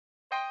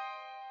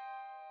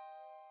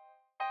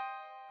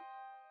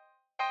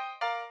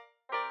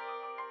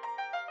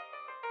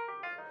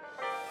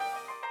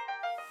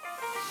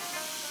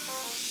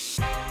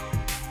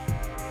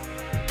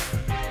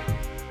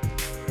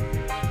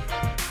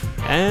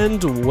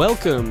And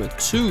welcome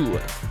to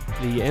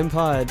the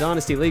Empire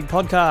Dynasty League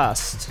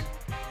podcast.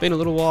 Been a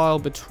little while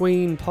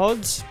between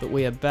pods, but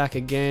we are back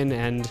again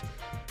and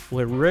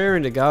we're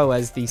raring to go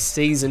as the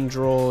season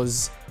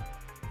draws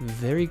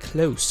very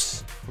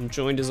close. I'm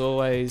joined as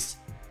always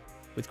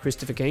with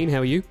Christopher Keane. How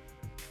are you?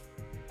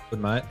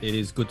 Good, mate. It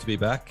is good to be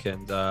back.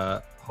 And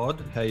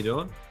Hod, how you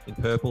doing? In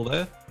purple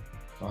there?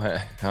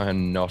 I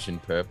am not in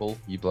purple.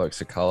 You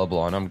blokes are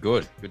colourblind. I'm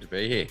good. Good to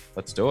be here.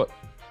 Let's do it.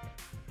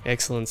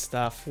 Excellent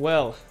stuff.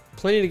 Well,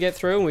 plenty to get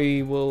through.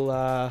 We will,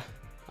 I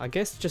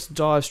guess, just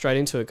dive straight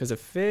into it because a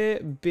fair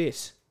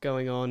bit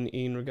going on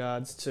in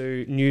regards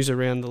to news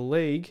around the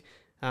league.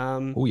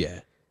 Oh, yeah.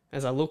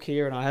 As I look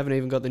here and I haven't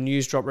even got the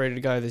news drop ready to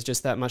go, there's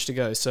just that much to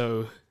go.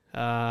 So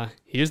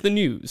here's the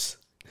news.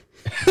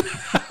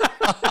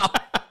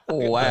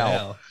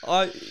 Wow.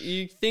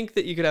 You think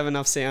that you could have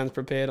enough sounds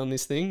prepared on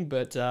this thing,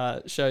 but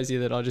shows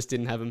you that I just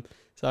didn't have them.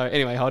 So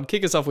anyway, I'd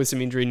kick us off with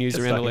some injury news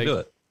around the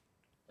league.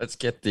 Let's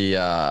get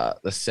the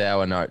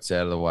sour notes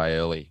out of the way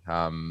early.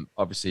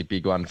 Obviously,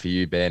 big one for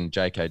you, Ben.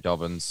 J.K.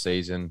 Dobbins'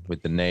 season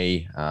with the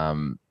knee.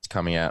 It's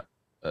coming out,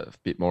 a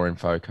bit more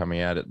info coming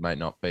out. It may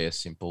not be a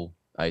simple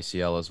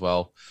ACL as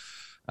well.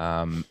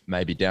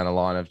 Maybe down the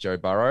line of Joe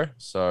Burrow.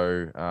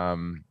 So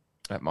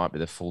that might be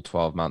the full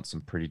 12 months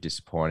and pretty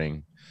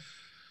disappointing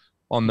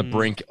on the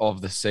brink of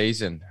the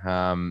season.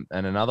 And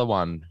another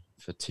one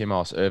for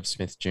Timos, Irv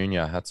Smith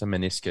Jr. had some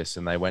meniscus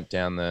and they went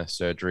down the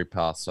surgery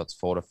path. So it's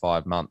 4 to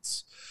 5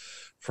 months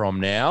from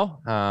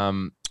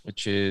now,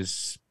 which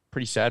is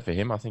pretty sad for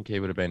him. I think he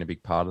would have been a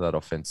big part of that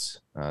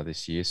offense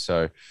this year.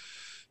 So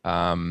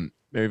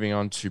moving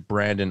on to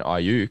Brandon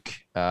Ayuk,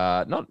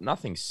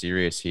 nothing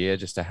serious here,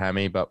 just a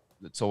hammy, but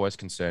it's always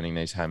concerning,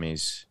 these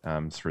hammies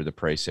through the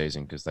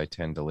preseason because they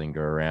tend to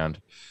linger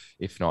around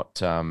if not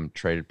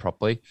treated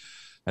properly.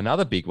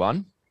 Another big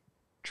one,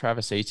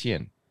 Travis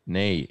Etienne,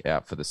 knee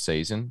out for the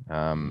season.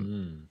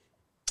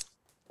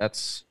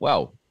 That's,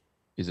 well,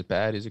 is it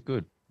bad? Is it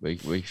good?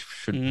 We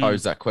should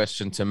pose that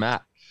question to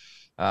Matt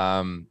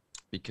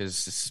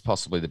because this is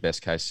possibly the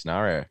best case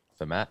scenario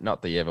for Matt.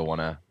 Not that you ever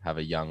want to have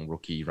a young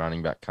rookie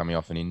running back coming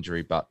off an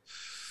injury, but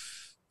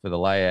for the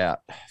layout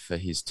for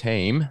his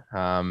team,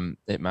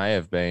 it may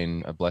have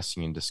been a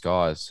blessing in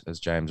disguise as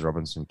James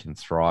Robinson can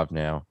thrive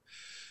now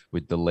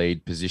with the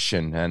lead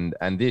position.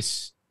 And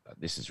this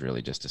is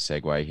really just a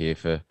segue here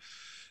for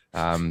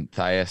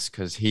Thais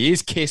because he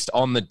is kissed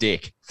on the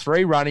dick.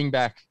 3 running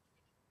back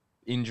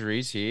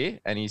injuries here,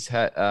 and he's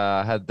had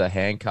the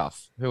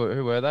handcuff. Who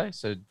were they?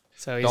 So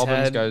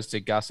Dobbins goes to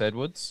Gus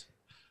Edwards.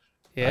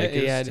 Yeah,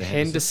 Akers he had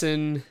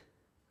Henderson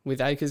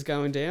with Akers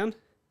going down.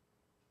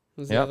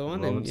 Was the other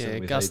one? Robinson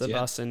and Gus the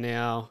Bus, and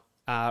now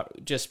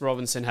just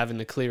Robinson having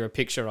a clearer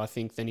picture, I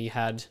think, than he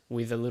had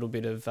with a little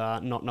bit of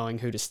not knowing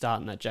who to start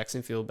in that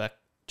Jacksonville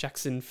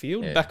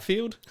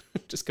backfield.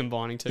 Just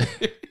combining two.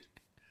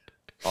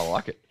 I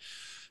like it.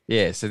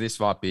 Yeah, so this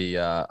might be,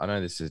 I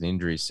know this is an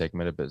injury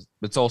segment, but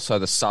it's also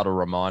the subtle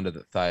reminder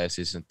that Thais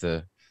isn't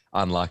the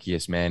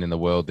unluckiest man in the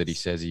world that he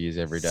says he is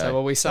every day. So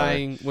are we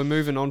saying we're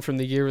moving on from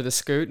the year of the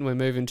Scoot and we're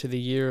moving to the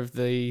year of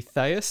the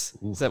Thais?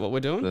 Is that what we're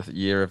doing? The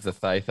year of the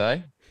Thay,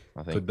 I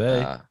think. Could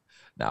be.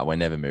 No, we're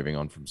never moving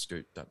on from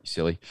Scoot. Don't be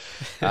silly.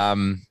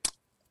 And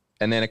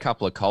then a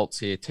couple of Colts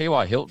here.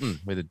 T.Y.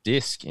 Hilton with a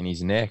disc in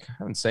his neck. I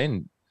haven't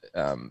seen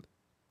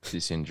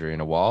this injury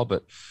in a while,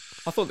 but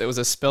I thought there was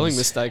a spelling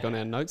mistake on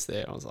our notes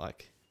there. I was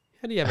like,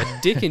 how do you have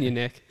a dick in your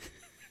neck?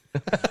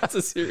 That's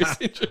a serious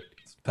injury.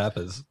 It's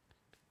Pappers.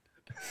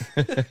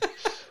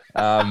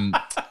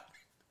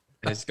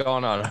 He's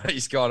gone on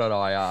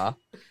IR,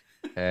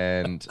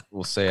 and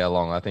we'll see how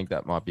long. I think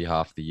that might be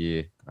half the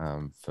year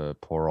for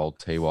poor old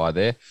TY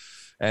there.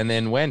 And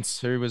then Wentz,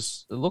 who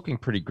was looking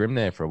pretty grim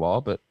there for a while,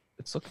 but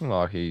it's looking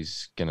like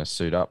he's going to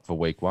suit up for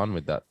week 1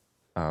 with that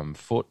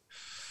foot.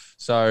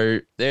 So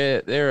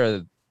there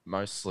are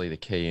mostly the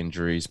key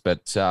injuries,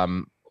 but I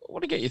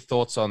want to get your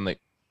thoughts on the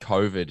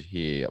COVID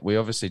here. We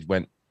obviously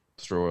went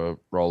through a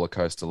roller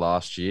coaster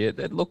last year.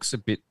 It looks a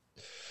bit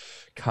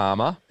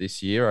calmer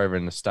this year over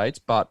in the States,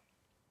 but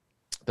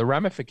the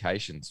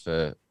ramifications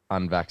for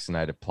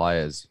unvaccinated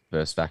players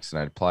versus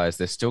vaccinated players,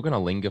 they're still going to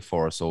linger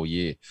for us all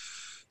year.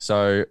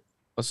 So I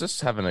was just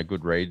having a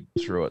good read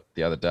through it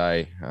the other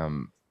day.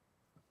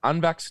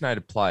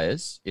 Unvaccinated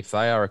players, if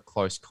they are a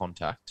close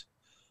contact,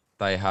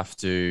 they have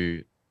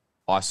to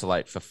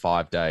isolate for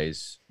 5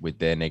 days with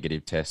their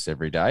negative tests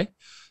every day.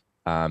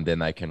 Then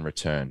they can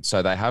return.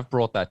 So they have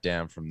brought that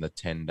down from the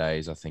 10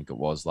 days, I think it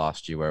was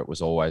last year, where it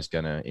was always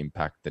going to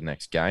impact the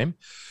next game.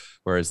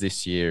 Whereas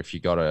this year, if you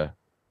got a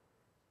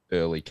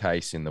early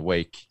case in the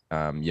week,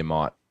 you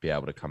might be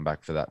able to come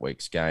back for that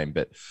week's game.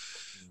 But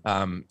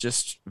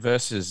just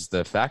versus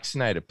the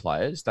vaccinated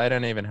players, they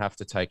don't even have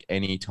to take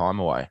any time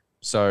away.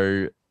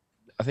 So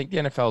I think the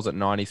NFL's at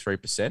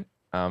 93%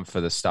 for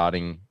the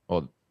starting,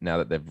 or now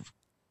that they've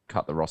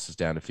cut the rosters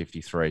down to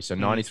 53. So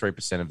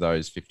 93% of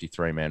those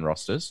 53-man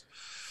rosters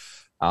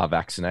are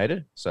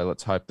vaccinated. So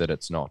let's hope that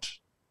it's not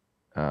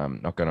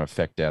going to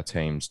affect our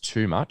teams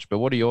too much. But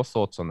what are your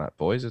thoughts on that,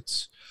 boys?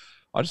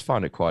 I just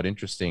find it quite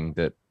interesting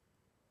that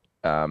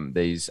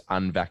these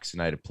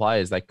unvaccinated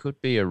players, they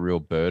could be a real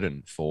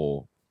burden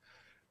for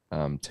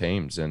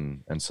teams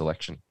and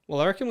selection. Well,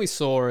 I reckon we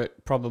saw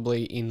it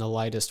probably in the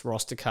latest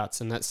roster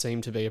cuts, and that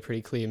seemed to be a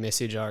pretty clear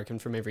message, I reckon,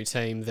 from every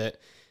team that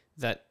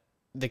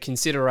the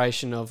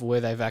consideration of were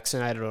they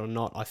vaccinated or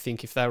not, I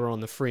think if they were on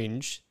the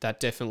fringe, that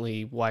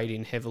definitely weighed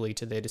in heavily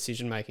to their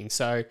decision-making.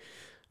 So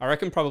I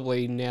reckon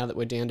probably now that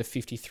we're down to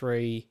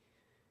 53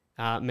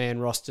 man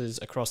rosters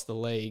across the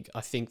league, I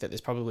think that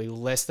there's probably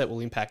less that will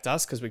impact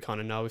us because we kind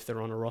of know if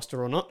they're on a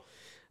roster or not.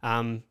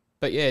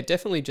 But yeah, it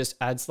definitely just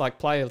adds, like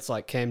players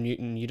like Cam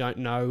Newton, you don't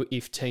know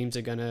if teams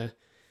are going to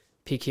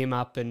pick him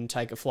up and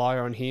take a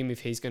flyer on him, if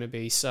he's going to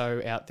be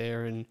so out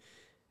there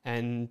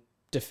and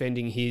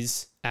defending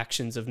his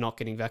actions of not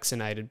getting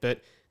vaccinated.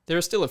 But there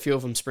are still a few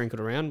of them sprinkled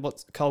around.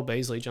 Cole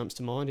Beasley jumps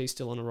to mind. He's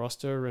still on a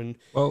roster. And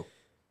well,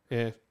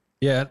 yeah.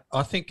 Yeah,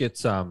 I think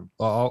it's I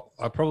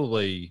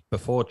probably,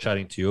 before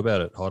chatting to you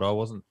about it, Hod, I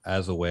wasn't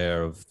as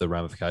aware of the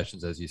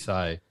ramifications, as you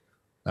say,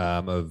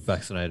 of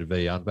vaccinated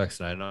v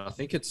unvaccinated. And I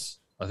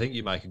think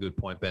you make a good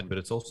point, Ben, but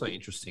it's also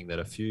interesting that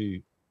a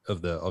few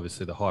of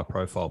obviously the high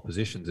profile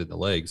positions in the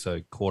league, so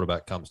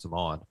quarterback comes to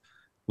mind.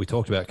 We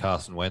talked about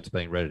Carson Wentz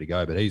being ready to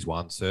go, but he's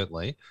one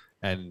certainly.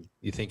 And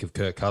you think of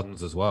Kirk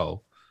Cousins as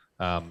well.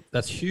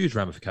 That's huge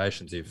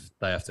ramifications if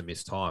they have to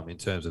miss time in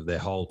terms of their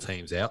whole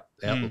team's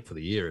outlook for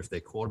the year. If their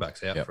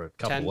quarterback's out for a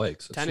couple of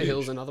weeks,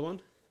 Tannehill's another one.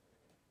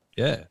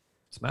 Yeah,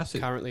 it's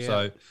massive. Currently,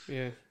 so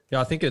yeah,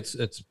 I think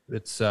it's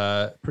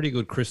pretty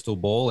good crystal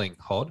balling,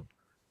 Hod.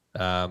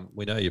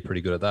 We know you're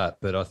pretty good at that,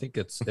 but I think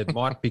it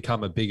might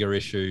become a bigger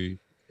issue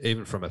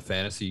even from a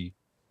fantasy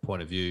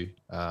point of view,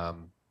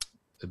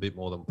 a bit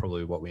more than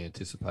probably what we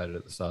anticipated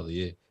at the start of the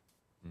year.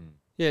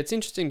 Yeah, it's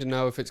interesting to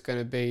know if it's going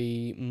to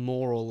be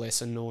more or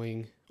less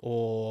annoying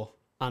or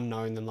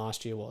unknown than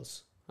last year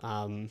was,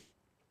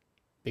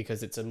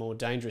 because it's a more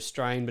dangerous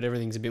strain, but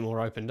everything's a bit more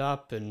opened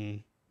up,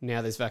 and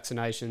now there's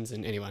vaccinations,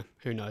 and anyway,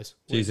 who knows?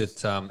 Geez,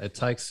 it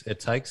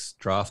takes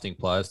drafting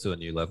players to a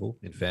new level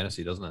in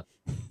fantasy, doesn't it?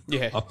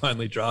 Yeah, I'm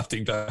only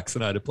drafting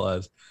vaccinated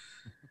players.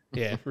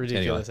 Yeah,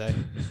 ridiculous.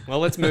 Anyway. Well,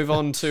 let's move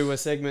on to a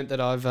segment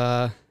that I've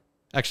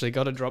actually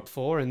got a drop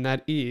for, and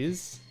that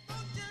is.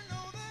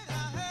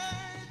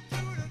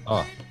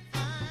 Oh,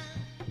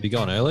 have you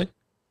gone early?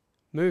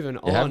 Moving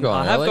on. I have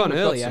gone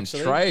early, We've got actually.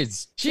 some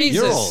trades.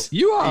 Jesus.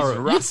 You are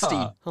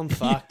rusty. I'm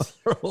fucked.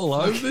 You're all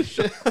over the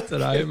shop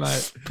today,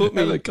 mate. Have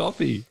a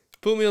coffee.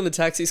 Put me on the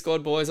taxi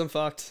squad, boys. I'm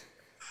fucked.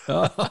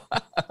 Oh,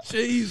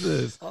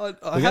 Jesus. We're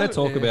going to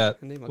talk about.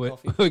 I need my We're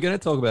coffee. going to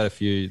talk about a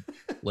few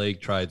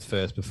league trades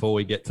first before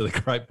we get to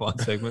the grapevine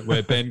segment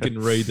where Ben can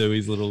redo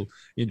his little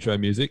intro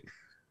music,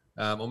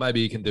 or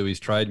maybe he can do his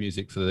trade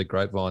music for the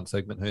grapevine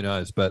segment. Who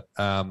knows? But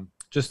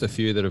just a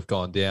few that have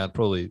gone down.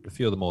 Probably a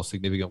few of the more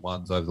significant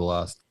ones over the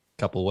last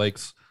couple of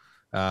weeks.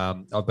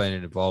 I've been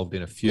involved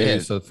in a few. Yeah.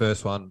 So the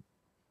first one,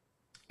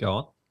 go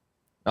on.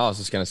 I was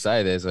just going to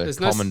say, there's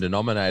common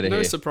denominator here.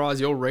 No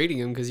surprise you're reading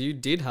them because you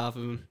did half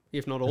of them,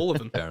 if not all of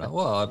them. Fair enough.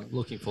 Well, I'm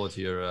looking forward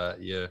to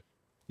your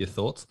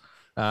thoughts.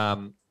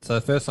 So the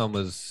first one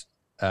was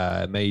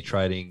me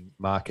trading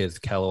Marquez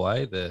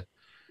Callaway, the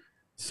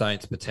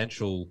Saints'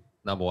 potential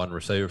number one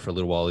receiver for a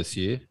little while this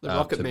year,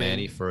 to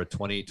Manny for a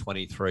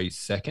 2023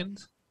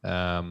 second.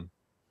 So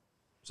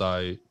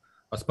I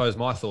suppose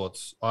my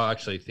thoughts, I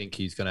actually think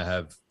he's going to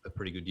have a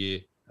pretty good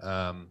year.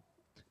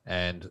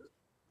 And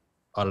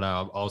I don't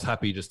know, I was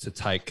happy just to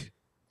take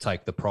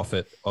the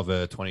profit of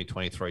a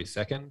 2023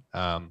 second.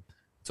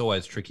 It's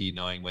always tricky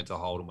knowing when to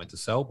hold and when to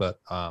sell, but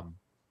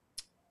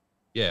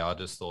yeah, I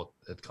just thought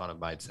it kind of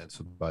made sense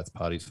for both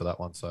parties for that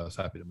one, so I was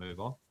happy to move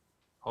on.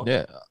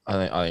 Yeah, I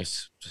think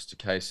it's just a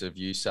case of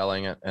you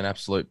selling at an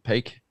absolute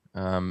peak,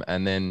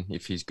 and then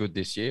if he's good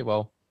this year,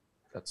 well,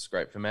 that's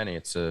great for Manny. I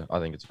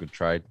think it's a good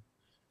trade.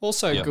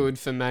 Also good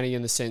for Manny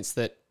in the sense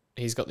that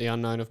he's got the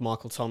unknown of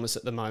Michael Thomas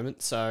at the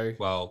moment, so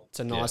it's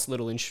a nice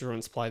little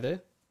insurance play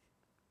there.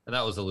 And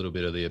that was a little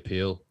bit of the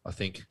appeal, I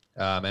think.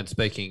 And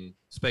speaking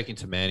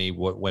to Manny,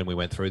 when we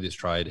went through this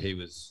trade,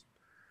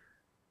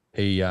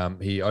 he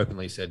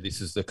openly said this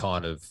is the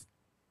kind of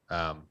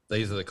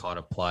these are the kind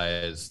of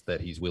players that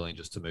he's willing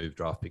just to move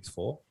draft picks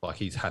for. Like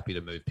he's happy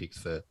to move picks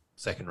for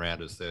second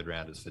rounders, third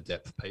rounders for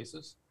depth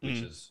pieces,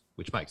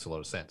 which makes a lot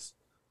of sense.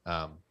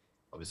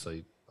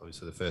 Obviously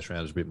the first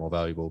round is a bit more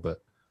valuable,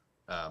 but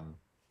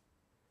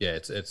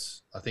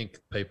it's I think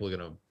people are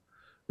going to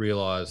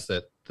realize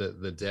that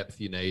the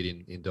depth you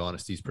need in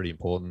Dynasty is pretty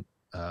important.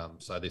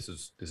 So this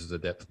is a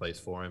depth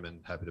piece for him, and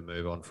happy to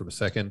move on from a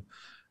second.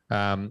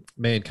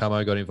 Me and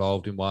Camo got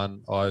involved in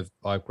one.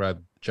 I've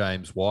grabbed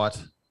James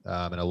White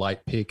and a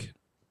late pick.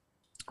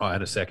 I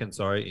had a second,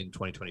 in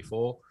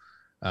 2024,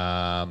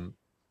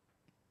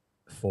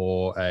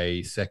 for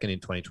a second in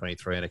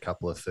 2023 and a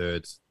couple of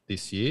thirds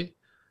this year.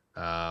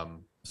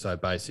 So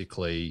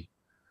basically,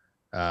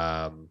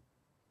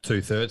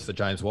 2/3 for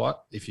James White.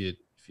 If you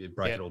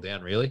break it all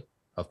down, really,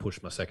 I've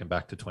pushed my second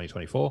back to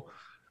 2024.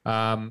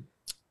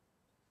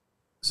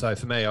 So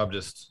for me, I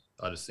just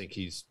think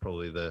he's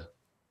probably the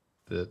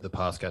the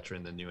pass catcher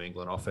in the New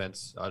England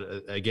offense.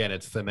 Again,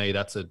 it's for me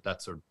that's a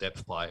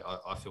depth play.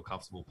 I feel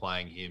comfortable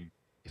playing him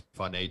if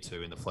I need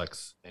to in the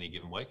flex any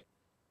given week.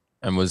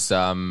 And was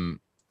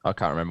I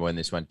can't remember when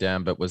this went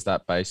down, but was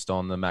that based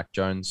on the Mac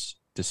Jones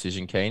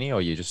decision, Keeney,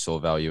 or you just saw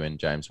value in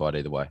James White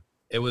either way?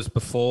 It was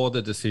before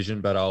the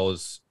decision, but I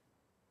was,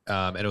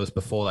 and it was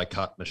before they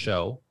cut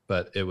Michelle,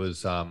 but it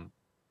was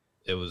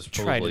probably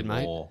Traded,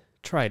 more. Mate.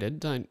 Traded.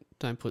 Don't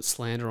put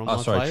slander on my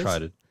Oh, sorry, players.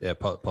 traded. Yeah,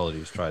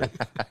 apologies, traded.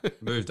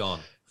 Moved on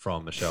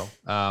from Michelle.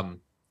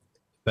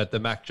 But the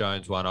Mac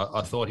Jones one,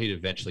 I thought he'd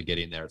eventually get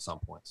in there at some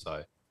point.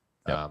 So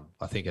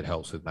I think it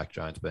helps with Mac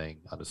Jones being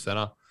under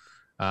center.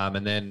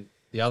 And then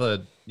the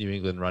other New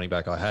England running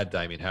back I had,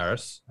 Damien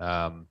Harris.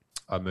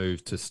 I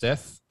moved to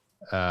Steph.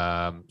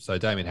 So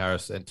Damien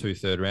Harris and 2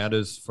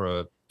 third-rounders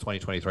for a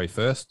 2023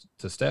 first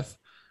to Steph.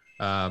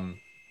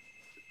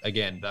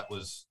 Again, that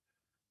was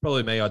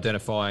probably me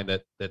identifying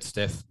that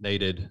Steph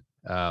needed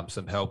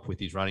some help with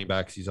his running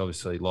backs. He's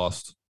obviously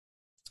lost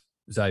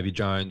Xavier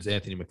Jones,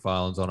 Anthony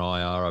McFarland's on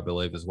IR, I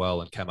believe, as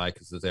well, and Cam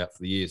Akers is out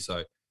for the year.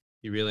 So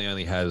he really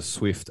only has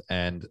Swift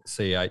and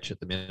CH at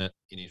the minute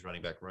in his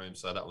running back room.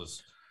 So that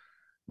was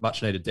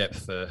much needed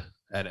depth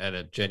and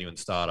a genuine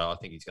starter. I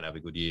think he's going to have a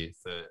good year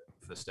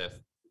for Steph.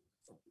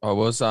 I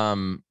was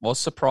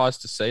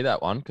surprised to see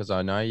that one because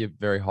I know you're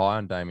very high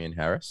on Damien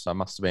Harris. So it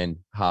must have been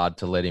hard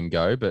to let him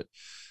go. But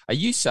are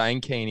you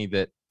saying, Keeney,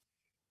 that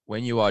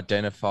when you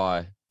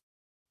identify,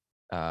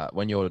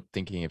 when you're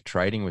thinking of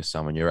trading with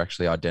someone, you're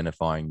actually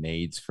identifying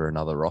needs for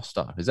another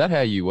roster? Is that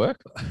how you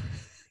work?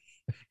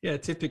 Yeah,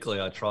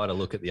 typically I try to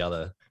look at the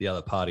other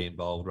party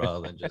involved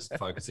rather than just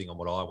focusing on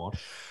what I want.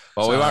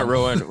 Well, we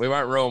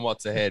won't ruin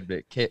what's ahead,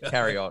 but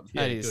carry on.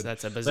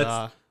 That's a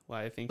bizarre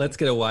way of thinking. Let's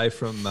get away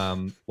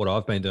from what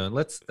I've been doing.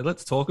 Let's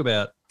talk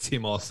about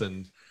Timos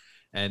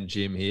and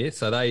Jim here.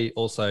 So they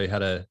also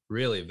had a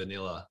really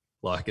vanilla,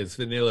 like as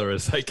vanilla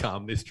as they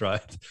come, this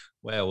trade.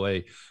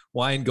 Wowee.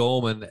 Wayne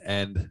Gorman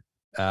and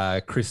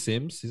Chris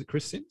Sims. Is it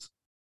Chris Sims?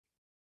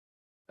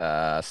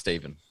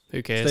 Stephen.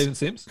 Who cares? Stephen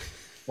Sims.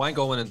 Wayne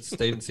Gorman and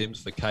Stephen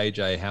Sims for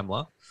KJ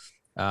Hamler.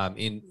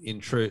 In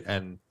true,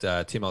 and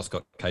Timos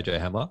got KJ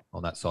Hamler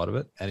on that side of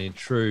it. And in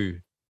true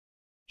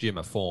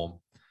Jimmer form,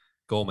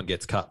 Gorman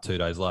gets cut 2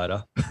 days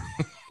later.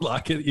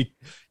 You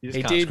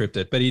just can't script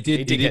it. But he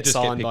did just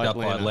get picked up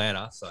by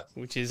Atlanta. So,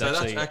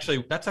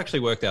 that's actually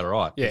worked out all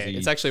right. Yeah,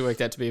 it's actually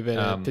worked out to be a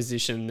better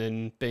position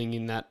than being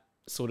in that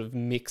sort of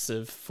mix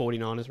of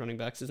 49ers running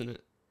backs, isn't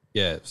it?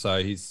 Yeah,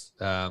 so he's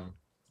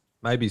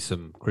maybe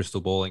some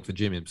crystal balling for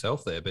Jim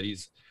himself there, but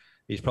he's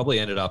probably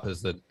ended up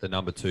as the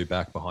number 2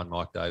 back behind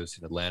Mike Davis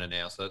in Atlanta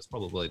now. So it's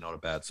probably not a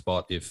bad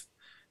spot. If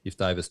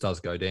Davis does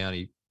go down,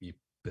 you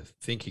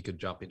think he could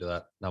jump into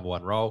that number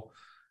 1 role.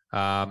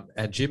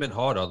 And Jim and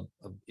Hod, I'm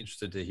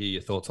interested to hear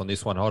your thoughts on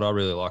this one. Hod, I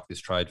really like this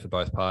trade for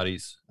both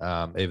parties,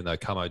 even though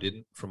Camo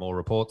didn't from all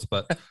reports.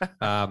 But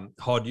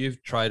Hod,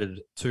 you've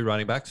traded 2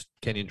 running backs,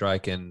 Kenyon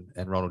Drake and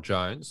Ronald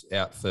Jones,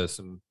 out for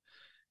some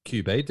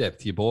QB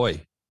depth. Your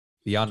boy,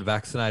 the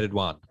unvaccinated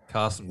one,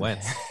 Carson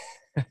Wentz.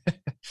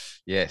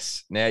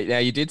 Yes. Now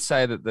you did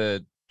say that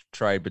the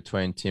trade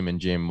between Tim and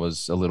Jim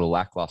was a little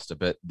lackluster,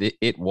 but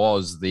it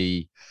was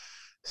the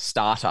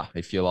starter,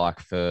 if you like,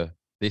 for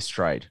this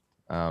trade.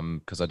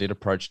 Because I did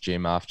approach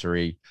Jim after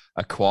he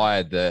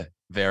acquired the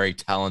very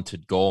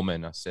talented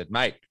Gorman. I said,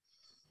 mate,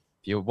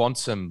 if you want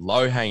some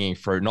low-hanging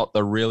fruit, not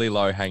the really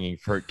low-hanging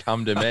fruit,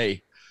 come to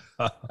me.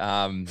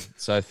 And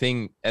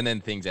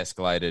then things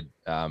escalated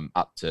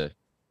up to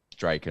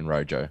Drake and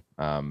Rojo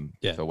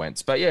for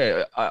Wentz. But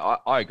yeah,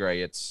 I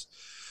agree.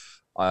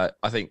 I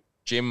think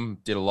Jim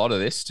did a lot of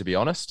this, to be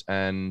honest,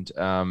 and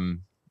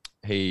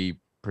he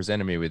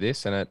presented me with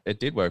this, and it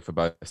did work for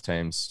both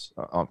teams.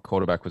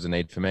 Quarterback was a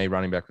need for me,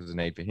 running back was a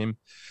need for him.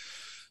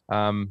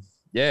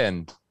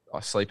 And I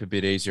sleep a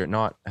bit easier at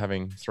night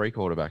having 3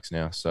 quarterbacks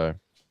now. So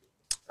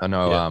I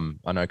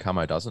know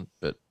Camo doesn't,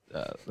 but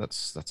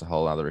that's a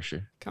whole other issue.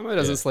 Camo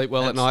doesn't sleep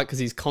well at night because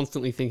he's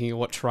constantly thinking of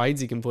what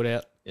trades he can put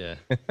out. Yeah,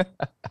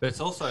 but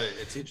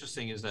it's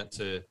interesting, isn't it?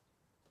 To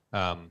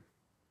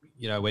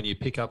when you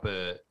pick up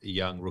a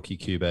young rookie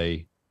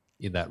QB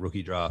in that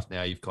rookie draft,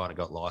 now you've kind of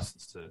got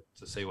license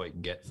to see what you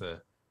can get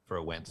for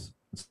a Wentz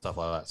and stuff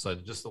like that. So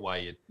just the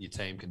way your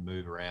team can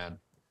move around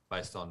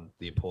based on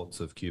the importance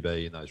of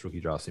QB in those rookie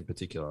drafts in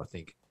particular, I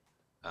think,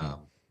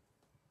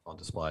 on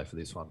display for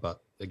this one. But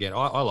again,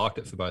 I liked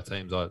it for both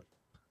teams. I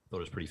thought it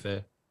was pretty fair.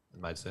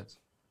 It made sense.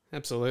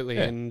 Absolutely.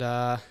 Yeah.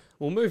 And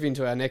we'll move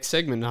into our next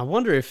segment. I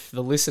wonder if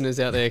the listeners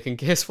out there can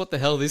guess what the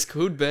hell this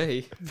could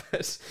be,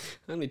 but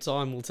only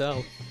time will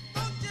tell.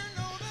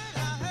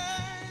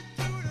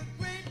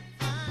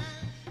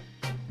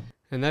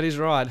 And that is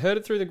right. Heard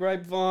it through the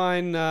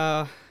grapevine,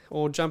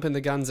 or jump in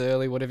the guns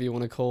early, whatever you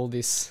want to call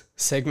this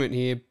segment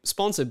here.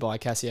 Sponsored by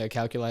Casio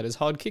Calculators.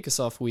 Hod, kick us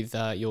off with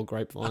your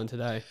grapevine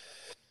today.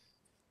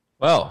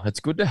 Well,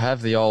 it's good to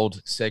have the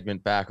old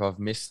segment back. I've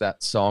missed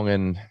that song,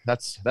 and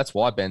that's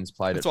why Ben's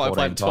played it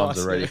 14 times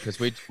already, because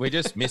we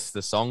just missed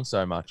the song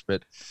so much.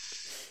 But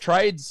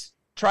trades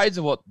trades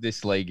are what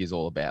this league is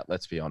all about.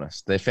 Let's be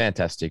honest. They're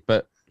fantastic.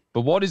 But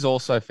what is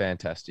also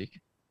fantastic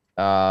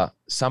are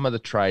some of the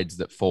trades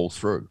that fall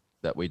through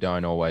that we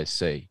don't always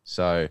see.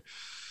 So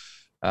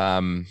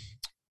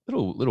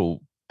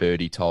little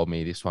birdie told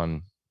me this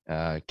one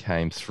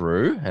came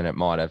through, and it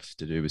might have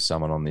to do with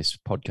someone on this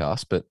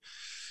podcast, but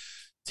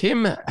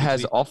Tim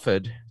has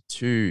offered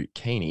to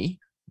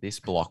Keeney this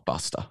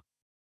blockbuster.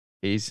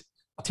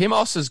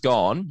 Timos is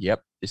gone.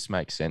 Yep, this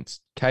makes sense.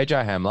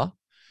 KJ Hamler,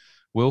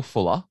 Will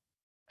Fuller,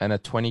 and a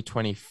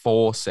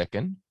 2024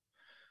 second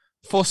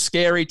for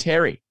Scary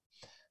Terry.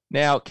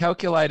 Now,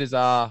 calculators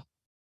are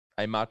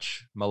a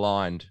much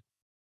maligned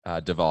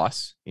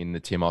device in the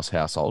Timos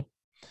household.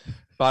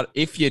 But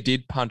if you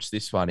did punch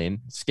this one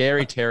in,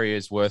 Scary Terry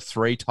is worth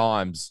 3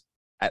 times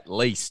at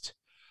least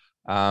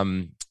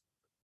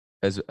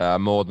as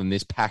more than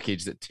this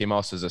package that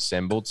Timos has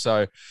assembled.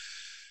 So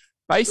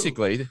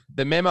basically,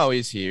 the memo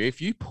is here.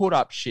 If you put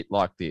up shit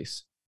like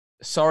this,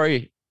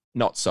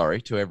 not sorry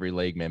to every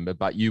league member,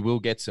 but you will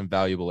get some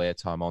valuable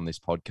airtime on this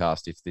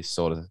podcast if this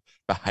sort of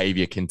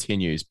behavior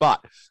continues.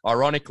 But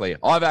ironically,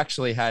 I've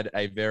actually had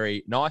a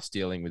very nice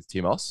dealing with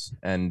Timos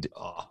and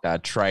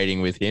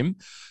trading with him.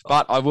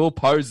 But I will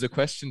pose the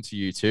question to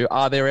you two.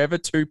 Are there ever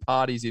 2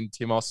 parties in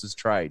Timos's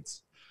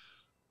trades?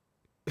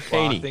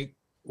 I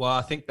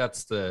think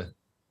that's the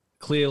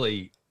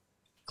clearly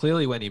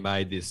when he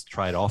made this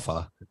trade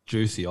offer,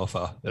 juicy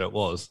offer that it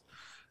was,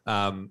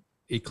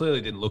 he clearly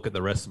didn't look at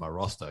the rest of my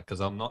roster,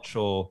 because I'm not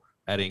sure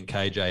adding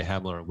KJ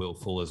Hamler and Will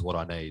Fuller is what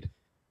I need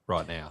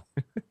right now,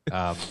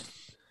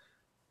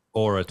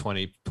 or a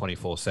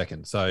 2024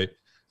 second. So,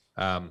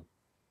 I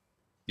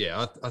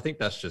think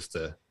that's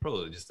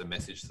probably just a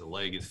message to the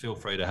league is feel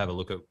free to have a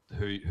look at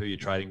who you're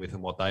trading with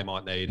and what they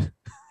might need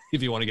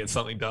if you want to get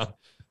something done.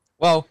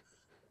 Well,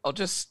 I'll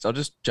just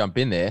jump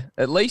in there.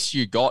 At least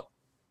you got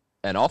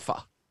an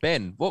offer.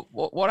 Ben,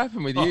 what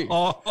happened with you?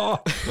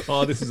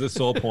 This is a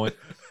sore point.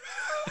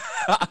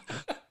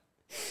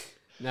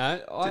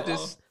 No,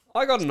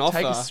 I got an offer.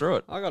 Take us through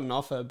it. I got an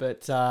offer,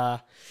 but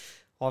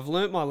I've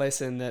learnt my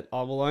lesson that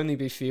I will only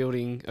be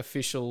fielding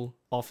official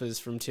offers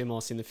from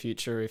Timos in the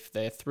future if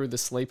they're through the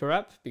Sleeper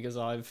app, because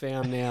I've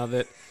found now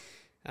that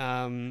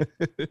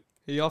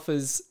he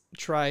offers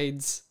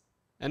trades,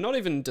 and not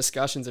even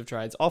discussions of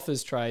trades,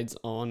 offers trades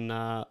on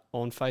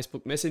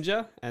Facebook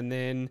Messenger, and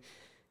then,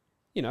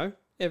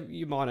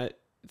 you might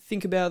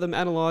think about them,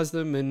 analyse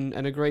them,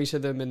 and agree to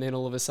them, and then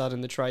all of a sudden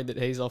the trade that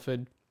he's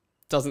offered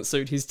doesn't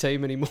suit his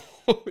team anymore,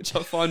 which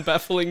I find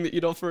baffling that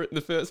you'd offer it in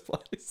the first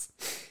place.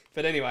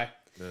 But anyway.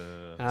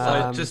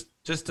 So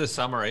just a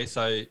summary.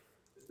 So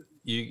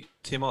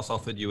Timos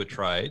offered you a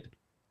trade.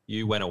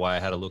 You went away,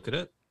 had a look at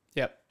it.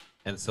 Yep.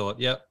 And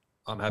thought, yep,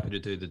 I'm happy to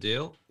do the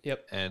deal.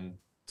 Yep. And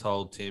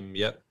told Tim,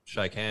 yep,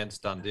 shake hands,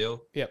 done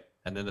deal. Yep.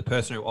 And then the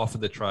person who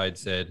offered the trade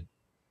said,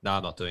 no,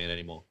 I'm not doing it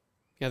anymore.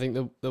 I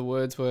think the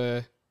words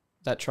were,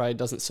 that trade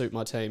doesn't suit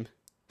my team,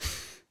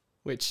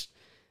 which,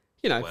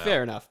 wow.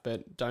 Fair enough,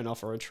 but don't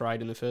offer a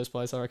trade in the first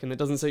place. I reckon it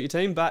doesn't suit your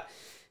team. But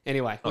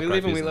anyway, we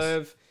live and we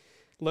learn.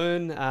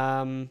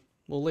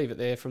 We'll leave it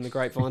there from the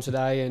grapevine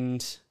today,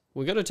 and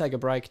we're going to take a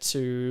break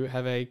to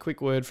have a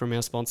quick word from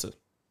our sponsor.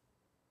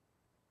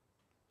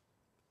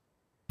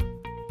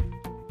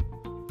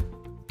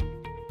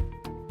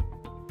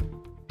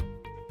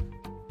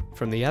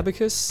 From the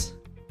abacus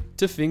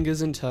to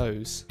fingers and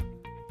toes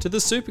to the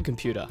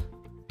supercomputer,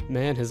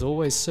 man has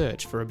always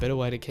searched for a better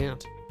way to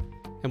count.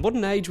 And what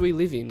an age we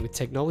live in with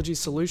technology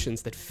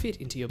solutions that fit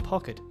into your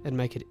pocket and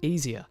make it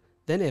easier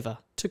than ever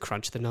to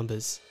crunch the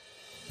numbers.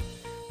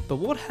 But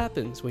what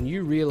happens when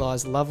you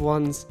realise loved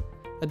ones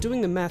are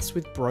doing the maths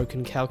with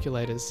broken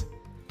calculators?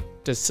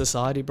 Does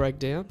society break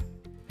down?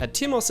 At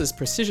Timos's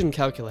Precision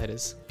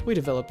Calculators, we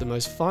develop the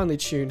most finely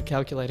tuned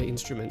calculator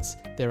instruments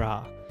there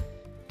are,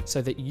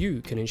 so that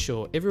you can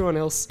ensure everyone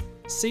else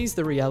sees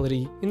the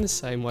reality in the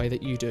same way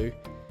that you do.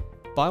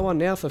 Buy one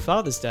now for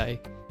Father's Day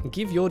and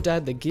give your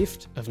dad the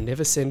gift of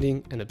never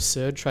sending an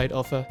absurd trade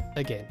offer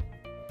again.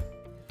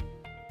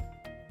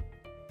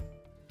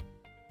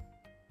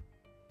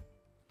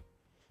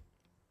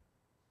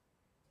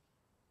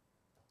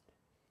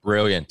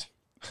 Brilliant.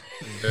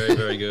 Very,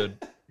 very good.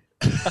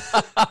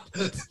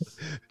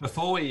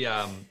 Before we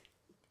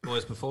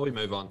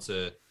move on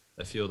to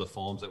a few of the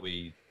forms that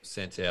we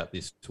sent out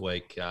this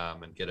week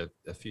and get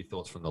a few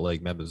thoughts from the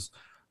league members,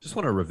 just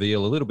want to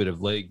reveal a little bit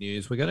of league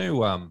news. We're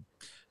going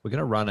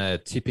to run a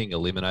tipping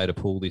eliminator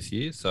pool this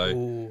year.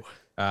 So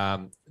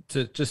I'll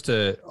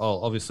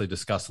obviously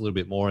discuss a little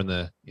bit more in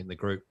the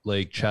group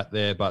league chat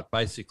there, but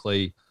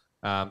basically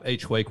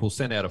each week we'll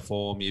send out a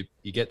form. You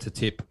get to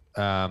tip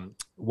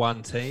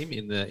one team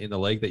in the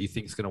league that you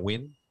think is going to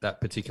win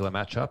that particular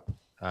matchup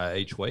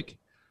each week.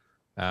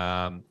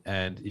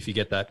 And if you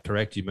get that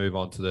correct, you move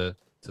on to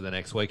the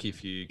next week.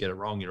 If you get it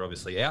wrong, you're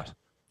obviously out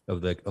of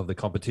the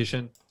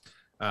competition.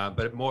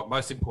 But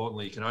most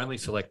importantly, you can only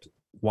select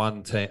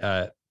one team,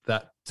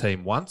 that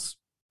team once.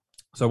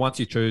 So once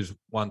you choose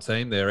one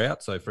team, they're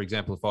out. So for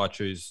example, if I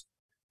choose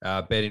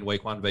Ben in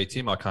week 1 v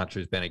Tim, I can't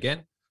choose Ben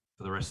again.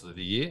 for the rest of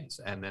the year,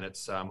 and then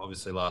it's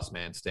obviously last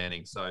man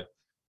standing. So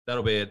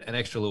that'll be an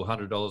extra little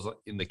 $100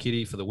 in the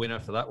kitty for the winner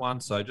for that one.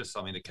 So just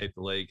something to keep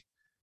the league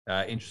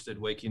interested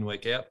week in,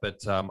 week out.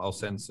 But I'll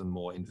send some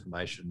more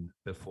information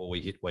before we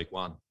hit week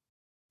one.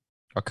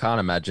 I can't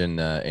imagine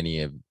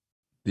any of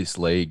this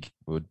league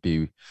would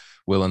be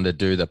willing to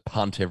do the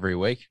punt every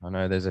week. I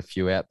know there's a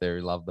few out there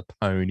who love the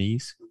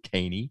ponies,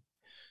 Keeney.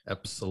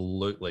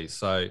 Absolutely.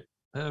 So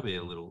that'll be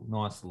a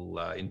nice little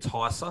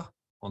enticer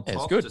on Yeah,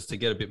 it's top, good. just to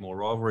get a bit more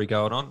rivalry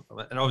going on.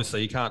 And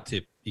obviously, you can't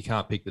pick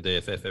the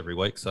DFF every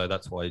week, so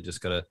that's why you just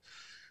got to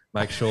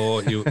make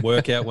sure you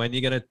work out when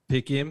you're going to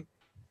pick him.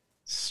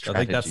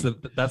 Strategy. I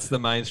think that's the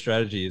main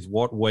strategy: is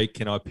what week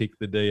can I pick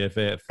the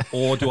DFF,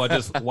 or do I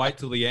just wait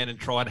till the end and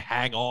try and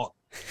hang on?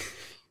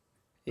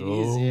 It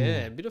is,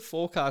 yeah, a bit of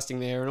forecasting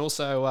there, and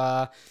also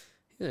a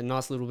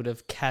nice little bit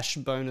of cash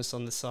bonus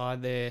on the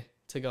side there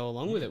to go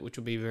along with it, which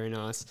will be very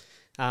nice.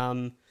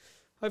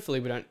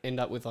 Hopefully we don't end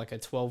up with like a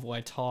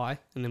 12-way tie,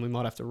 and then we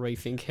might have to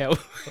rethink how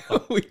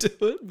we do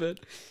it, but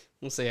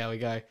we'll see how we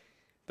go.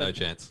 No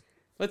chance.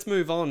 Let's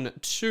move on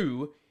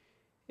to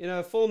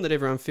a form that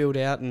everyone filled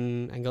out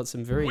and got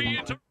some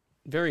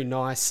very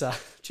nice.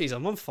 Geez,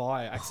 I'm on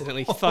fire.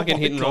 Accidentally fucking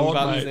hitting wrong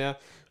buttons now.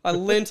 I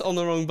leant on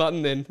the wrong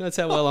button then. That's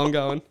how well I'm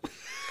going.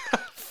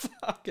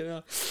 Fucking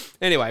hell.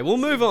 Anyway, we'll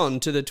move on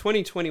to the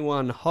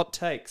 2021 hot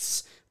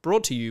takes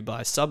brought to you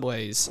by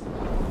Subway's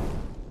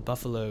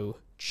Buffalo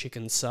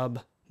Chicken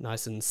Sub.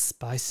 Nice and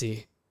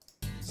spicy.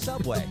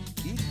 Subway,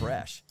 eat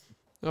fresh.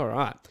 All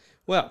right.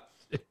 Well,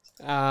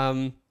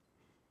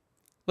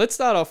 let's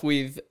start off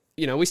with,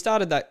 we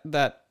started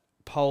that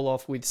poll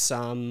off with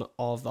some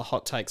of the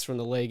hot takes from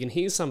the league, and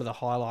here's some of the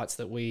highlights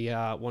that we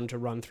wanted to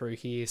run through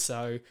here.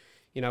 So,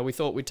 we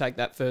thought we'd take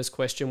that first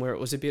question where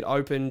it was a bit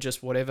open,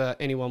 just whatever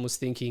anyone was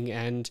thinking,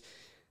 and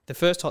the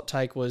first hot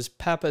take was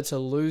Papa to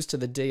lose to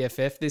the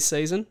DFF this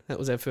season. That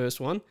was our first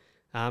one.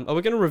 Are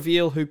we going to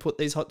reveal who put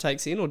these hot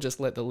takes in, or just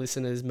let the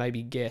listeners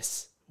maybe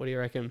guess? What do you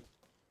reckon?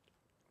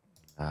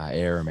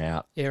 Air them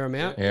out. Air them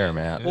out? Air them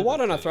out. Well, why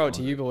don't I throw it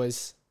to you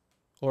boys?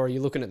 Or are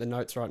you looking at the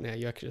notes right now?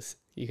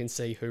 You can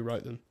see who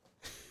wrote them.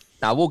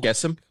 Nah, we'll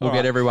guess them. We'll All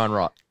get right. everyone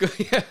right.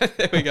 Yeah,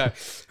 there we go.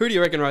 Who do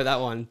you reckon wrote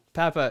that one?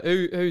 Papa.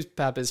 Who's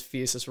Papa's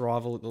fiercest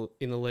rival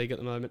in the league at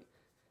the moment?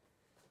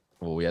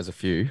 Well, he has a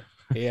few.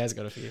 He has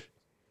got a few.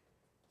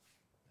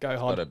 Go It's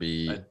Hod.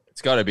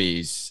 got to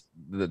be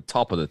the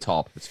top of the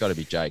top. It's got to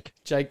be Jake.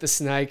 Jake the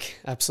Snake.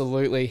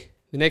 Absolutely.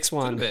 The next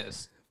one.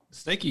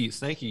 Sneaky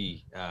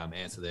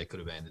answer there could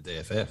have been the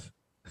DFF.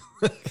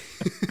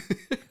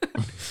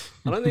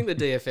 I don't think the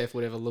DFF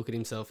would ever look at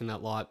himself in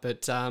that light,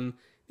 but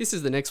this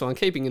is the next one.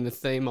 Keeping in the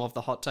theme of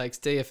the hot takes,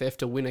 DFF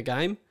to win a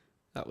game.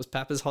 That was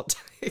Papa's hot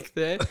take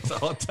there. It's a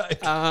hot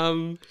take.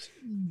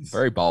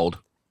 Very bold.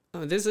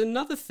 Oh, there's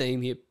another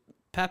theme here.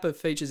 Papa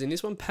features in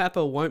this one.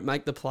 Papa won't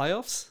make the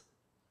playoffs.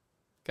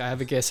 Okay,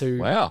 have a guess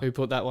who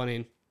put that one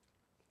in.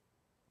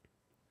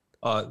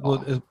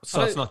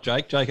 It's not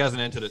Jake. Jake hasn't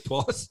entered it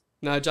twice.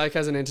 No, Jake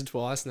hasn't entered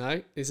twice.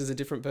 No, this is a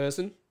different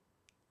person.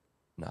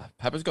 No,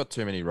 Papa's got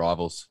too many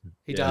rivals.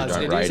 He Yeah, does.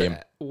 don't It rate is him.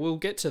 We'll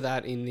get to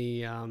that in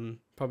the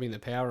probably in the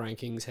power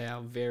rankings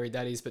how varied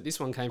that is. But this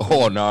one came from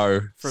Oh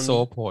no, from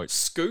sore point.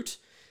 Scoot.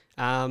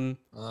 Oh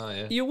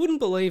yeah. You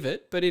wouldn't believe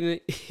it, but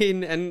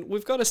and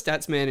we've got a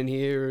stats man in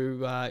here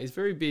who is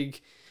very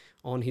big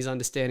on his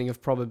understanding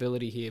of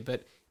probability here.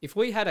 But if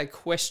we had a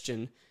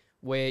question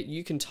where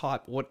you can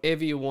type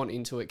whatever you want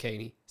into it,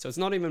 Keeney, so it's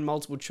not even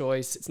multiple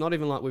choice, it's not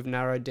even like we've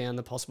narrowed down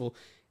the possible,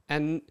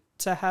 and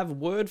to have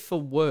word for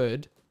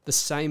word the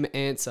same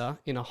answer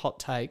in a hot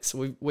take,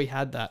 so we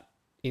had that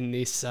in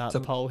this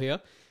poll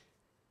here.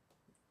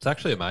 It's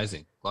actually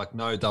amazing. Like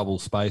no double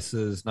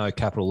spaces, no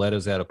capital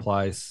letters out of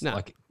place. No.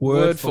 Like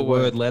word for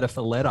word, letter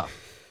for letter.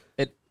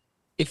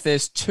 If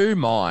there's two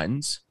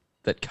minds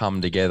that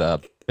come together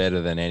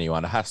better than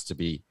anyone, it has to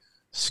be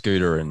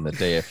Scooter and the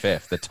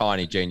DFF, the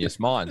tiny genius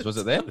minds. Was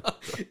it them?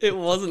 It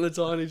wasn't the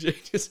Tiny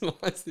Genius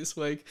Minds this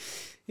week.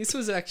 This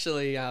was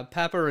actually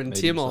Papa and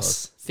Medium Timos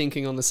size.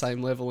 thinking on the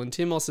same level, and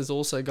Timos has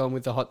also gone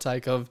with the hot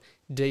take of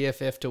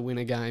DFF to win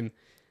a game.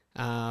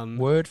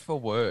 Word for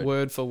word.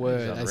 Word for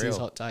word That is as his unreal.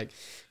 hot take.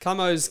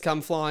 Camo's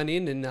come flying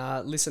in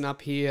and listen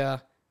up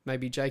here.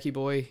 Maybe Jakey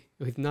Boy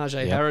with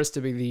Najee Harris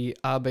to be the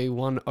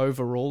RB1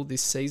 overall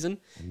this season.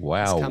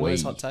 Wow, It's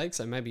Camo's hot take,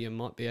 so maybe you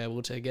might be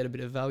able to get a bit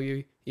of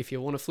value if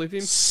you want to flip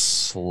him.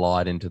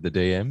 Slide into the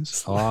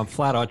DMs. Oh, I'm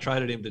flat. I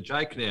traded him to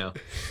Jake now.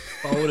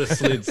 I would have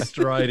slid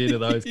straight into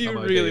those. You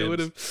Como really DMs. would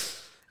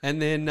have.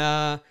 And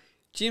then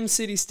Gym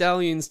City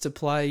Stallions to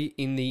play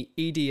in the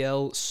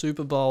EDL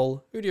Super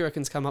Bowl. Who do you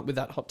reckon's come up with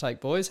that hot take,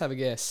 boys? Have a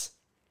guess.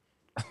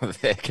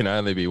 There can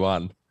only be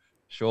one.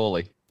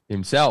 Surely.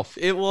 Himself.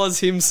 It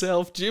was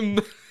himself. Jim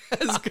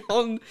has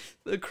gone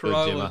the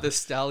crow Jimmer. of the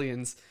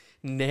Stallions.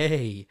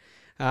 Nay.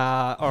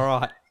 All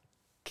right.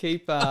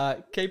 Keep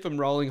them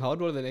rolling, Hod.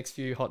 What are the next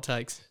few hot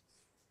takes?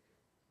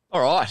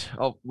 All right.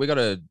 Oh, we got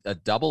a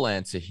double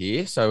answer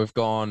here. So we've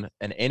gone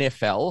an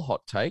NFL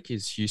hot take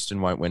is Houston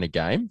won't win a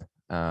game.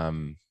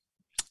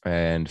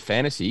 And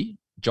fantasy,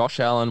 Josh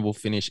Allen will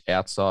finish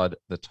outside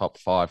the top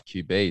 5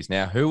 QBs.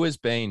 Now, who has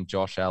been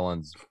Josh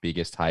Allen's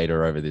biggest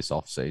hater over this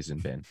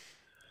offseason, Ben?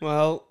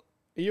 Well,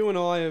 you and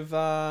I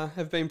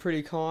have been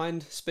pretty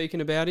kind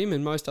speaking about him,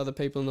 and most other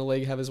people in the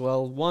league have as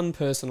well. One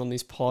person on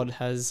this pod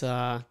has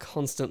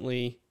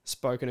constantly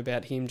spoken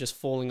about him just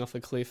falling off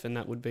a cliff, and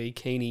that would be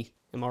Keeney.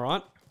 Am I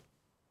right?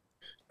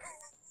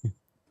 I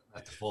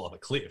have to fall off a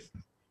cliff.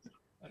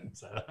 I didn't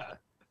say that.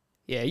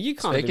 Yeah, you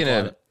kind Speaking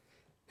of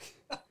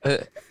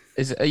implied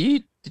it. Are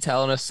you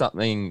telling us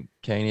something,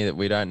 Keeney, that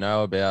we don't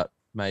know about?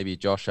 Maybe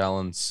Josh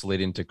Allen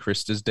slid into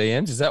Krista's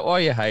DMs. Is that why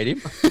you hate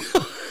him?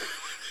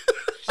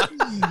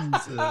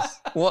 Jesus.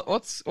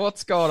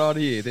 What's going on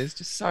here? There's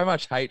just so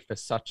much hate for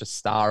such a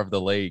star of the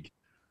league.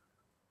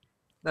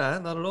 No,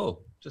 not at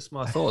all. Just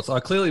my thoughts. I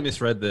clearly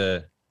misread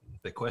the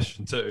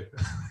question too.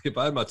 If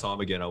I had my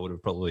time again, I would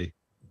have probably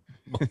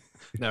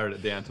narrowed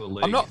it down to a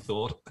league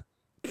thought.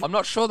 I'm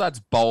not sure that's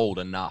bold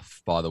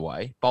enough, by the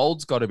way.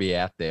 Bold's got to be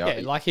out there.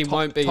 Yeah, like he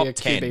won't be a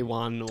 10,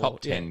 QB1 or top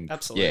 10. Yeah,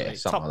 absolutely. Yeah,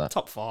 something top, like that.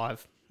 Top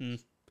 5.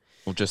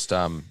 We'll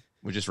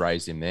just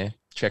raised him there.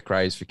 Check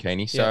raise for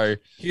Keeney. So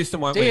Houston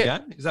won't win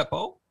again. Is that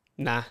bold?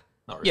 Nah.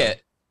 Not really.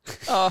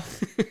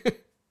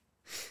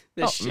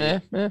 yeah.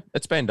 Shit.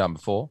 It's been done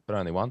before, but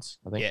only once,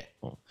 I think.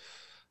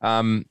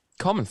 Yeah.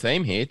 Common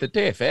theme here. The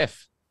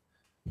DFF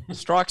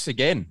strikes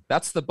again.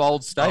 That's the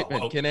bold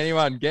statement. well. Can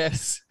anyone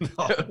guess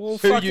Well, who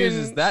fucking-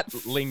 uses that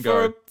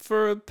lingo?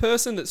 For a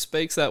person that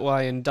speaks that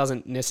way and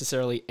doesn't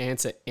necessarily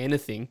answer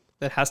anything,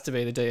 that has to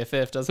be the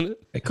DFF, doesn't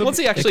it? What's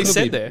he actually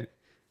said there?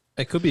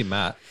 It could be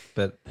Matt,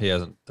 but he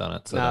hasn't done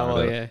it. So No, don't well,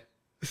 worry about yeah.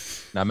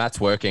 it. No, Matt's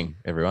working,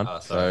 everyone. Oh,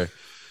 sorry.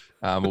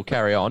 So we'll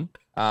carry on.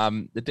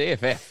 The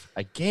DFF,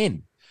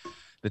 again.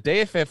 The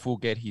DFF will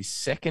get his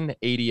second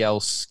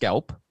EDL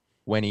scalp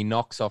when he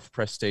knocks off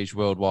Prestige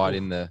Worldwide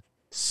in the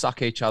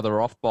Suck Each Other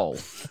Off Bowl.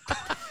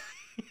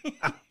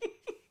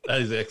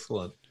 That is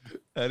excellent.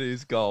 That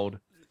is gold.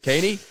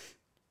 Keeney?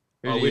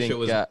 I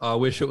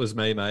wish it was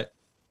me, mate.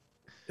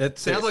 It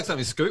sounds like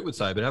something Scoot would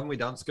say, but haven't we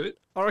done Scoot?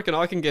 I reckon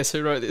I can guess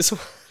who wrote this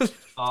one.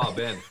 Oh,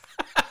 Ben.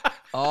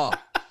 Oh,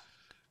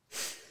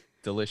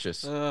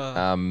 delicious.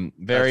 Uh,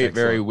 Very, That's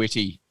very excellent.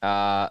 witty.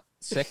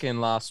 Second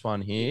last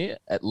one here.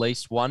 At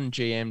least one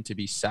GM to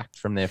be sacked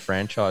from their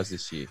franchise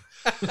this year.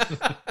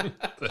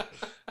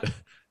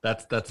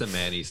 That's a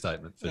Manny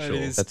statement for That sure.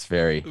 is. That's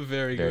very,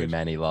 very very good.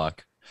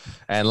 Manny-like.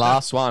 And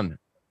last one.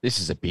 This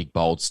is a big,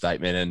 bold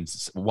statement, and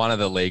one of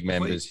the league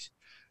members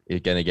is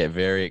going to get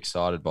very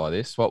excited by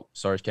this. What?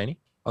 Sorry, Kenny?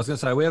 I was going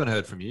to say, we haven't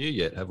heard from you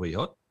yet, have we,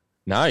 Hot?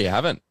 No, you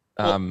haven't.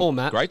 Or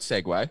Matt. Great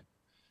segue.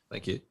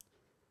 Thank you.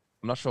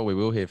 I'm not sure we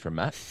will hear from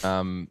Matt.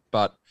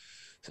 But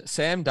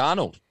Sam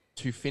Darnold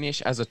to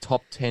finish as a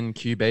top 10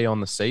 QB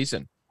on the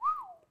season.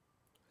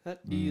 That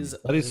is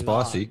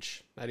spicy.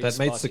 large. That is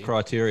meets the spicy.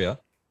 criteria.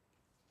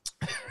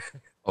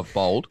 Of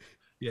bold.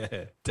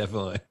 Yeah,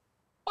 definitely.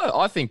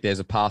 I think there's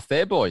a path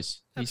there,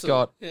 boys. He's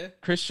got Absolutely, yeah.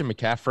 Christian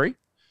McCaffrey,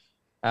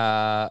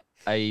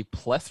 a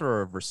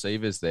plethora of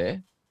receivers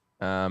there,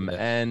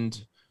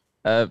 and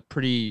a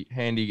pretty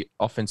handy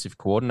offensive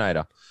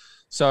coordinator.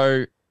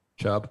 So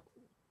Chubb.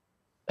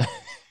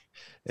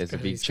 there's a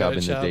big He's got chub a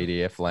in the chub.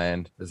 DDF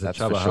land. There's a That's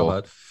Chubba for sure.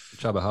 Hubbard.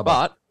 Chubba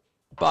Hubbard.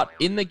 But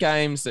in the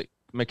games that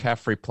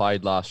McCaffrey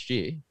played last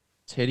year,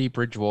 Teddy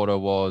Bridgewater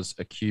was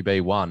a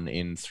QB1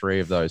 in 3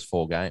 of those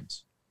 4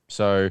 games.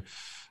 So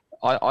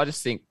I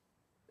just think,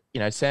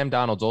 Sam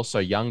Darnold's also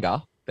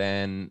younger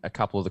than a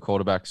couple of the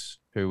quarterbacks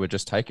who were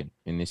just taken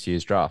in this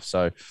year's draft.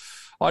 So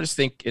I just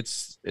think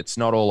it's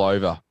not all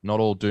over, not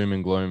all doom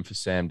and gloom for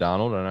Sam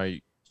Darnold. I know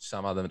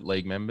some other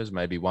league members,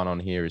 maybe one on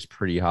here is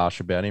pretty harsh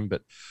about him,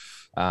 but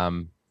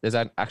there's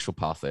an actual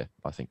path there,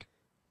 I think.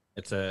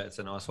 It's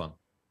a nice one.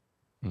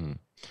 Hmm.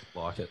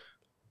 Like it.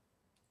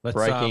 Let's,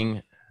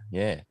 Breaking.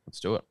 Let's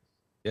do it.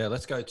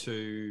 let's go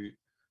to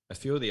a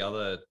few of the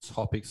other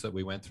topics that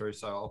we went through.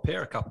 So I'll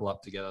pair a couple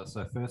up together.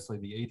 So firstly,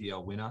 the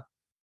EDL winner,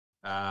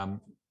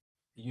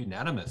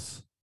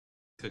 unanimous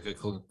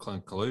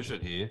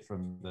conclusion here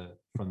from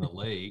the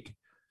league.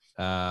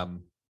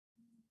 Park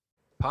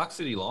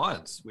City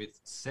Lions with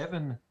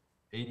 7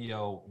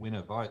 EDL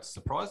winner votes.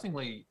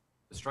 Surprisingly,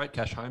 the straight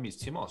cash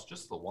homies Timos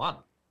just the one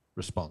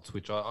response,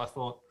 which I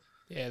thought.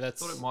 Yeah,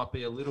 that's. Thought it might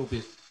be a little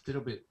bit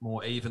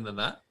more even than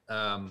that.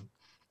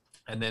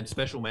 And then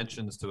special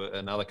mentions to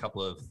another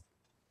couple of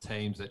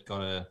teams that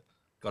got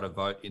a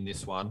vote in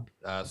this one: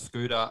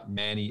 Scooter,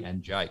 Manny,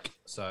 and Jake.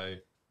 So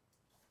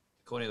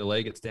according to the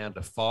league, it's down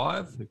to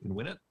 5 who can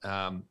win it.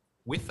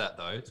 With that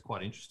though, it's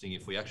quite interesting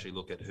if we actually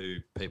look at who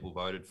people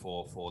voted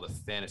for the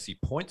fantasy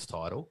points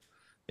title.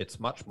 It's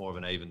much more of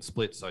an even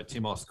split. So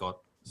Timos got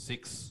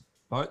 6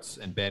 votes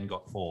and Ben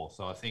got 4.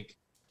 So I think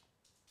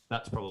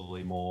that's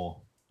probably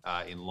more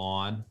in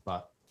line,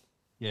 but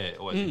yeah,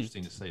 always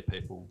interesting to see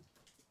people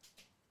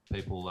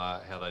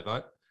how they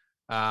vote.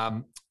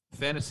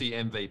 Fantasy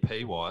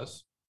MVP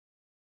wise,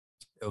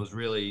 it was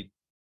really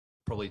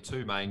probably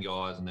 2 main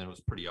guys, and then it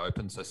was pretty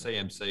open. So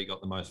CMC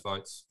got the most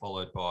votes,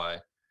 followed by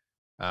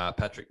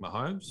Patrick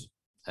Mahomes,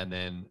 and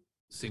then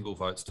single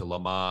votes to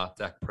Lamar,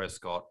 Dak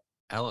Prescott,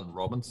 Alan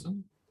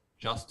Robinson,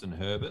 Justin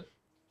Herbert.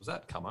 Was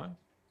that Camo?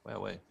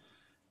 Wowee.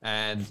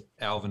 And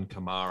Alvin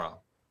Kamara.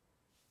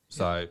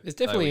 So It's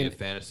definitely they were an- your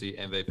fantasy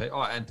MVP.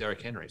 Oh, and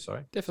Derrick Henry,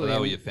 sorry. Definitely so they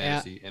were an your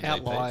fantasy MVPs.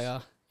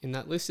 outlier in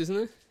that list, isn't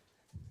it?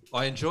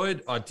 I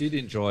did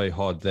enjoy,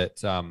 Hod, that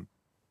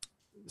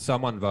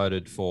someone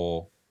voted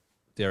for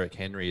Derrick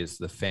Henry as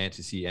the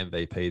fantasy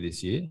MVP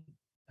this year.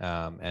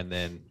 And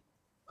then,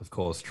 of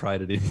course,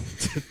 traded him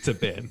to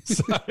Ben.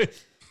 So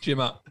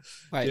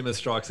Jimmer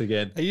strikes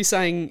again. Are you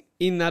saying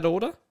in that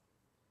order?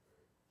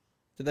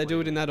 Did they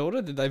do it in that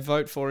order? Did they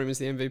vote for him as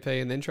the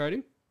MVP and then trade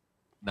him?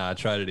 No, I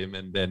traded him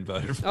and then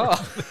voted for him.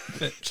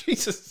 Oh,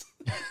 Jesus.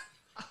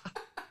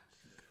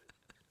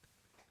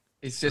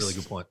 It's That's a really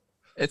good point.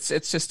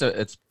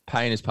 It's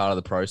pain is part of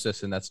the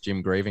process, and that's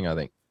Jim grieving, I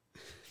think.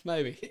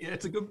 Maybe. Yeah,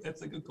 it's a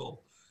good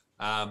call.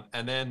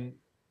 And then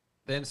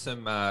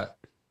some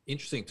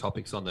interesting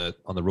topics on the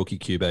rookie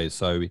QBs.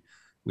 So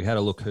we had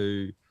a look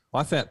who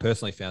I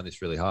personally found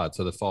this really hard.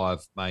 So the 5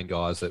 main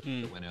guys that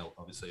went out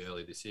obviously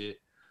early this year.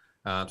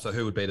 So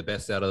who would be the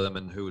best out of them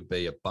and who would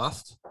be a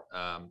bust?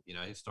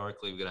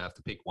 Historically, we're going to have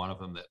to pick one of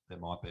them that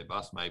might be a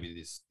bust. Maybe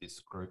this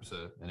group's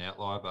an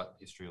outlier, but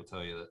history will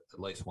tell you that at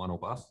least one will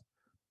bust.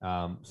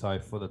 So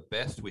for the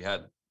best, we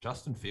had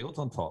Justin Fields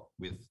on top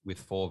with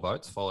 4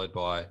 votes, followed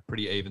by a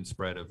pretty even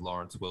spread of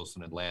Lawrence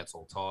Wilson and Lance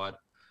all tied.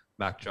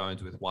 Mac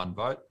Jones with 1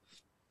 vote.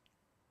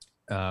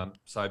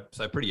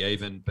 So pretty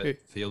even,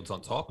 but Fields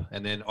on top.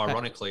 And then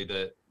ironically,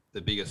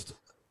 the biggest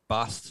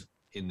bust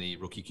in the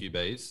rookie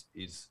QBs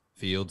is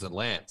Fields and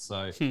Lance.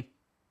 So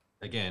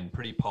again,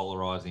 pretty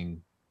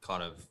polarizing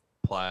kind of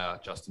player.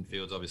 Justin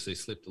Fields obviously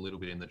slipped a little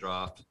bit in the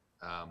draft.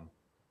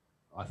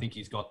 I think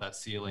he's got that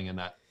ceiling and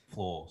that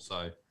floor.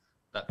 So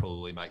that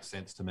probably makes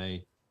sense to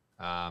me.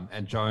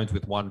 And Jones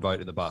with 1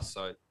 vote in the bust.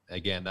 So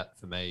again, that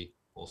for me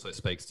also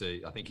speaks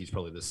to, I think he's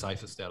probably the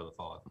safest out of the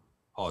 5.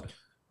 Hod.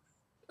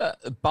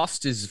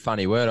 Bust is a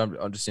funny word.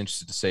 I'm just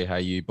interested to see how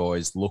you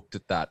boys looked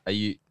at that.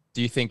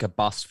 Do you think a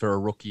bust for a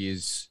rookie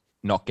is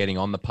not getting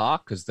on the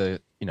park? Because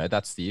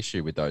that's the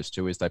issue with those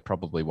two, is they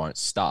probably won't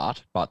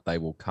start, but they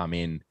will come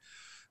in.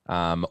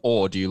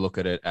 Or do you look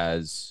at it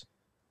as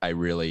a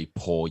really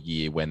poor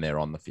year when they're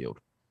on the field?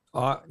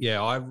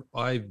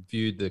 I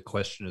viewed the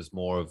question as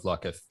more of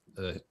like a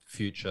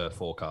future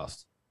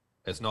forecast.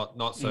 It's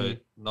not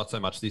so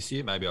much this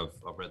year. Maybe I've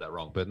read that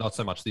wrong, but not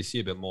so much this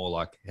year, but more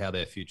like how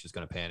their future is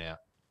going to pan out.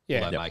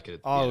 Yeah, Will they make it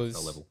at the I NFL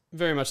was level?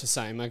 very much the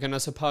same. Like, and I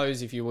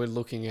suppose if you were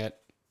looking at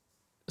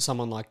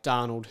someone like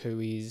Darnold, who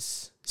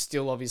is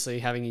still obviously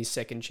having his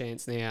second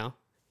chance now,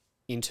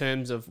 in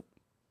terms of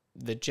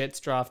the Jets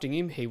drafting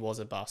him, he was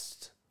a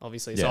bust,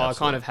 obviously. So I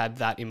kind of had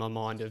that in my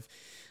mind of,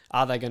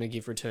 are they going to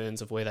give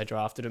returns of where they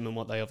drafted him and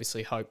what they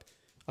obviously hope?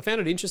 I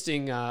found it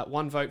interesting,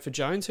 1 vote for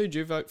Jones. Who'd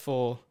you vote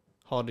for,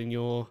 Hod, in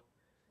your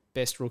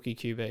best rookie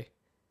QB?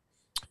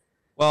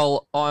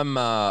 Well, I'm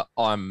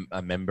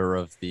a member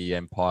of the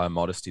Empire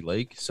Modesty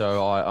League,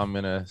 so I'm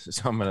gonna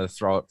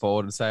throw it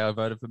forward and say I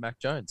voted for Mac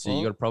Jones. So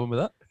you got a problem with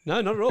that?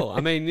 No, not at all. I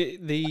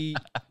mean,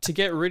 to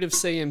get rid of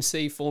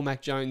CMC for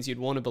Mac Jones, you'd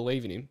want to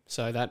believe in him.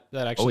 So that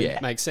actually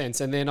makes sense.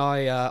 And then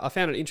I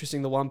found it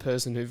interesting, the one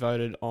person who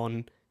voted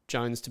on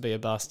Jones to be a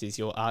bust is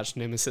your arch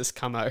nemesis,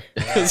 Camo.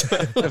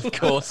 Of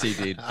course he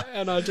did.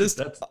 And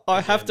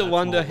I have to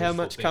wonder how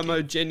much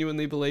Camo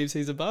genuinely believes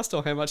he's a bust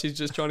or how much he's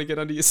just trying to get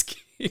under your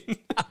skin.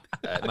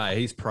 Mate,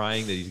 he's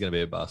praying that he's going to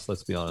be a bust.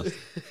 Let's be honest.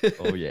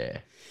 Oh yeah.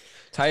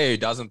 Tell you who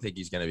doesn't think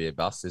he's going to be a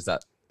bust is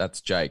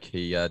that's Jake.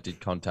 He did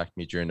contact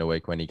me during the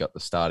week when he got the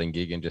starting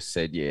gig and just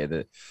said,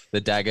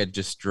 the dagger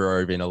just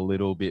drove in a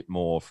little bit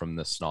more from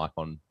the snipe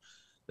on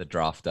the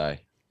draft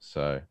day.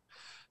 So,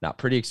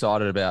 pretty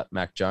excited about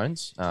Mac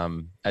Jones.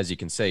 As you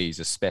can see, he's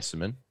a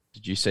specimen.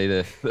 Did you see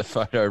the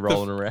photo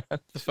rolling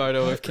around? The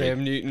photo of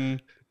Cam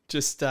Newton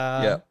just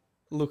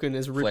looking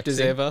as ripped Flexing. as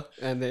ever.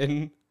 And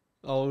then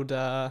old...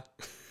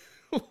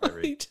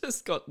 he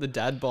just got the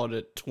dad bod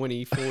at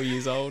 24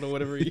 years old or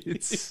whatever he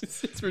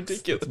is. It's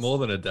ridiculous. It's more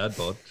than a dad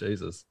bod.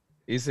 Jesus.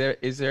 Is there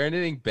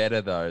anything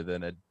better, though,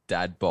 than a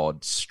dad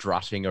bod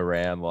strutting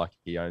around like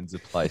he owns a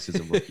place as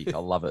a rookie? I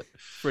love it.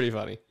 Pretty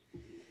funny.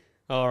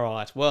 All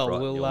right. Well,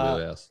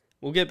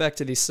 we'll get back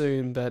to this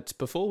soon. But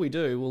before we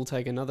do, we'll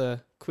take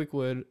another quick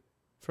word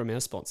from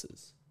our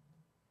sponsors.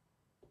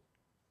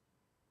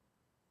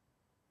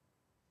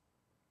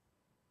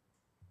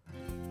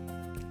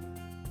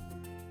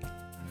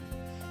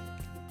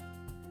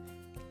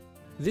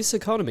 This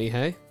economy,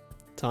 hey?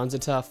 Times are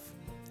tough.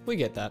 We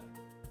get that.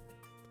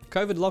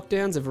 COVID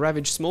lockdowns have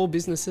ravaged small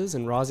businesses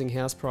and rising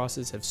house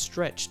prices have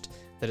stretched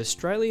that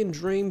Australian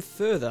dream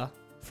further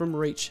from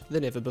reach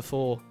than ever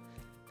before.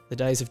 The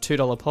days of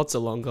 $2 pots are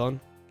long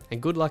gone,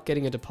 and good luck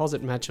getting a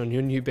deposit match on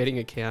your new betting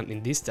account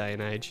in this day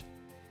and age.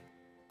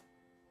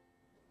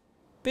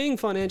 Being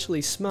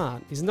financially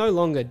smart is no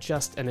longer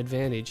just an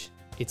advantage,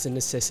 it's a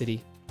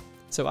necessity.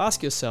 So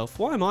ask yourself,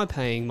 why am I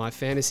paying my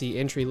fantasy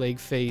entry league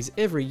fees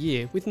every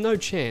year with no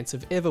chance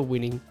of ever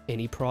winning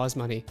any prize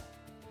money?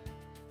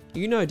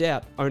 You no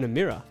doubt own a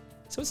mirror,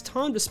 so it's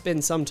time to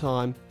spend some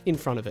time in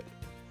front of it.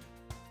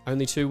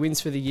 Only 2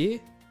 wins for the year,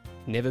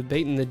 never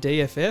beaten the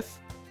DFF,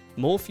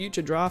 more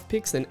future draft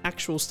picks than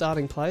actual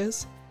starting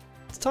players.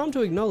 It's time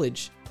to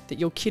acknowledge that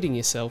you're kidding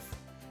yourself.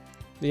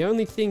 The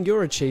only thing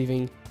you're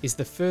achieving is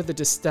the further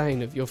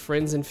disdain of your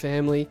friends and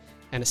family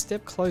and a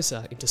step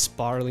closer into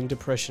spiralling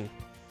depression.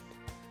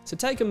 So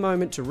take a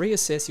moment to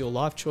reassess your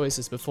life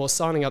choices before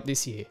signing up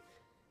this year.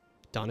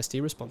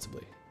 Dynasty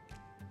responsibly.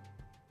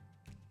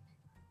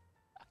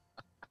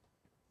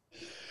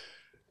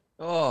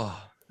 Oh,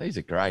 these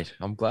are great.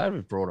 I'm glad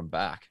we brought them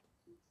back.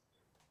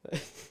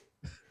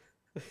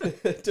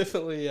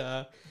 Definitely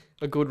a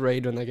good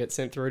read when they get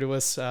sent through to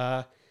us.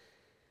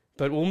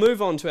 But we'll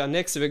move on to our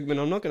next segment.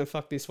 I'm not going to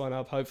fuck this one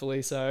up,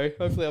 hopefully. So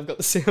hopefully I've got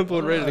the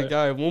soundboard ready to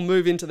go. We'll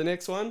move into the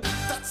next one.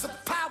 That's the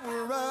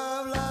power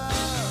of love.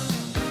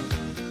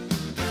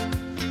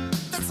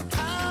 That's the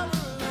power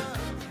of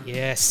love.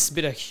 Yes, a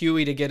bit of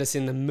Huey to get us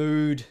in the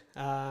mood.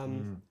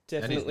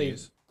 Definitely.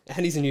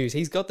 And his news.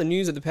 He's got the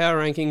news of the power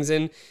rankings.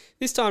 And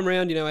this time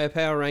round, our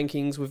power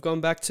rankings, we've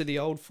gone back to the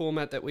old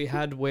format that we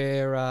had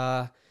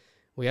where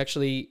we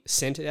actually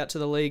sent it out to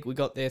the league. We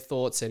got their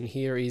thoughts, and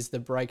here is the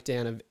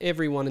breakdown of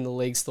everyone in the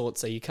league's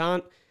thoughts. So you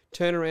can't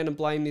turn around and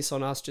blame this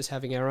on us just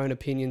having our own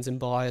opinions and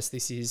bias.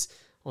 This is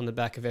on the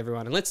back of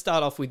everyone. And let's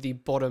start off with the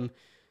bottom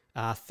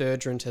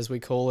thirdrant, as we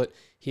call it,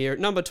 here at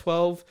number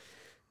 12.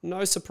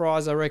 No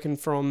surprise, I reckon,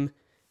 from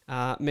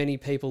many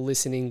people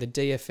listening. The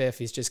DFF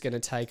is just going to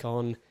take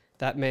on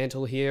that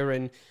mantle here.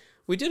 And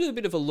we did a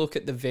bit of a look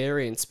at the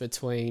variance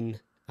between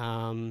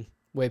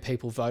where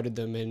people voted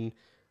them. And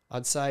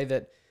I'd say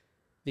that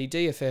the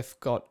DFF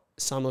got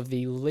some of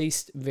the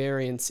least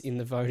variance in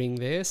the voting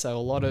there. So a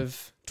lot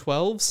of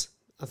 12s.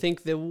 I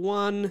think there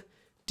one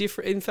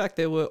different, in fact,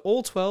 there were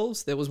all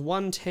 12s. There was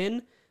 1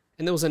 10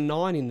 and there was a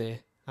 9 in there.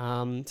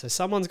 So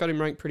someone's got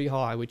him ranked pretty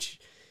high,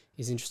 which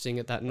is interesting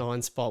at that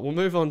 9 spot. We'll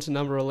move on to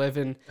number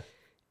 11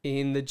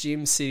 in the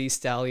Gym City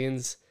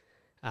Stallions.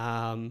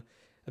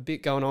 A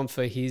bit going on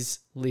for his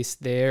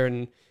list there,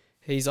 and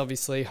he's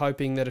obviously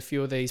hoping that a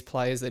few of these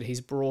players that he's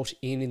brought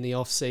in the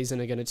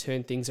off-season are going to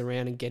turn things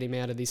around and get him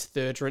out of this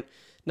thirdrant.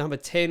 Number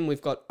 10,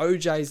 we've got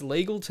OJ's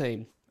legal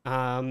team,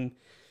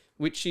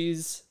 which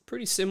is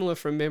pretty similar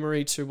from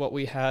memory to what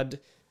we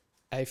had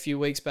a few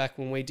weeks back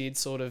when we did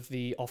sort of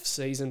the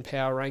off-season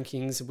power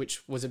rankings,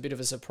 which was a bit of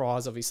a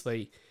surprise,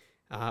 obviously,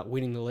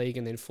 winning the league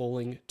and then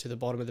falling to the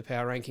bottom of the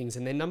power rankings.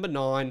 And then number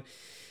 9,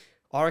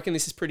 I reckon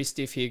this is pretty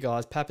stiff here,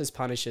 guys. Papa's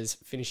Punishers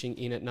finishing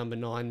in at number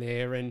 9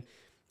 there. And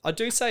I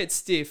do say it's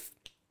stiff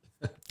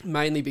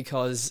mainly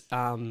because,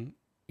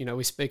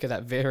 we speak of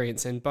that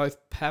variance, and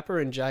both Papa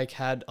and Jake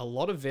had a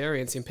lot of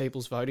variance in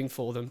people's voting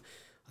for them.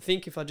 I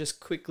think if I just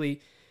quickly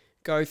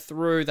go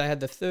through, they had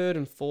the 3rd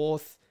and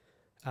 4th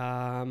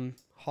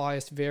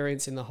highest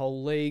variance in the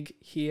whole league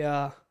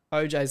here.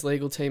 OJ's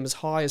legal team as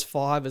high as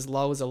 5, as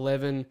low as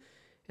 11,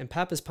 and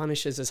Papa's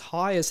Punishers as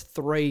high as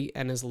 3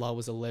 and as low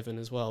as 11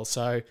 as well.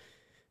 So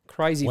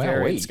crazy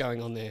variance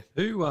going on there.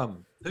 Who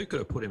could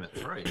have put him at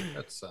 3?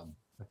 That's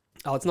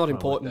it's not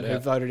important who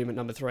voted him at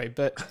number 3,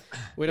 but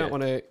we don't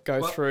want to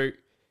go through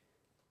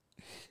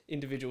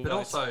individual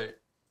votes. Also,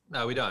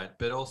 no, we don't.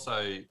 But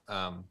also,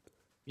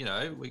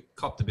 we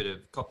copped a bit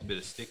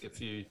of stick a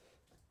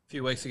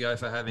few weeks ago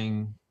for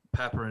having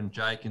Papa and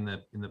Jake in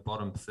the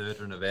bottom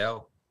thirdrant of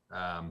our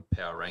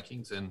power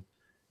rankings, and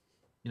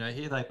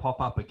here they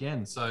pop up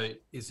again. So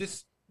is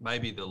this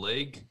maybe the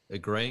league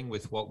agreeing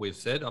with what we've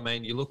said? I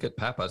mean, you look at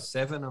Papa,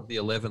 7 of the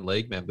 11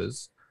 league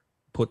members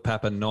put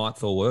Papa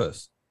 9th or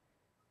worse.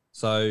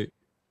 So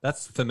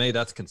for me,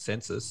 that's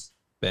consensus,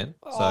 Ben.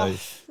 So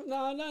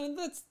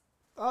no,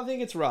 I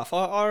think it's rough.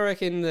 I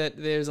reckon that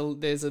there's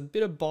a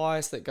bit of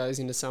bias that goes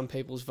into some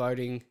people's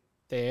voting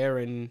there,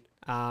 and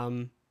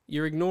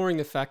you're ignoring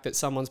the fact that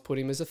someone's put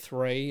him as a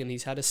 3 and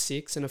he's had a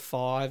 6 and a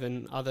 5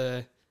 and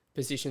other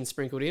positions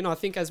sprinkled in. I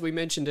think, as we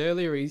mentioned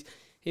earlier,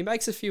 he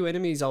makes a few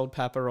enemies, old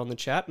Papa, on the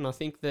chat, and I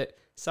think that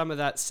some of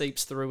that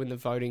seeps through in the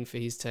voting for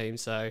his team.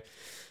 So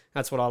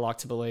that's what I like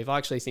to believe. I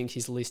actually think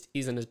his list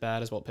isn't as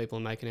bad as what people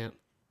are making out.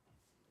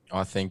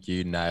 I think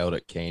you nailed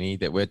it, Keeney,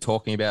 that we're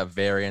talking about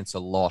variance a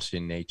lot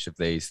in each of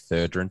these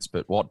thirdrants,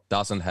 but what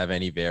doesn't have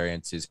any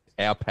variance is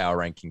our power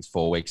rankings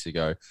 4 weeks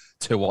ago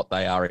to what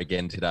they are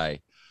again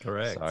today.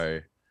 Correct. So,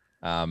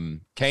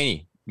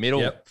 Keeney,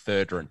 middle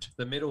thirdrant.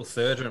 The middle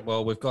thirdrant.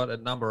 Well, we've got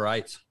at number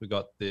 8, we've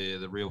got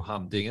the real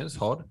humdingers,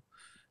 Hod.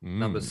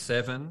 Number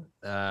 7,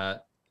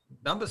 the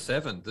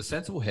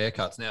sensible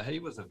haircuts. Now, he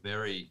was a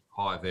very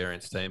high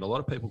variance team. A lot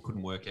of people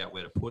couldn't work out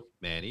where to put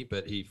Manny,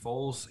 but he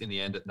falls in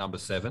the end at number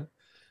 7.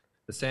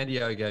 The San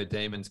Diego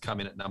Demons come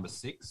in at number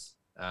 6,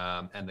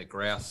 and the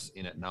Grouse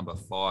in at number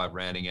 5,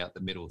 rounding out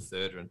the middle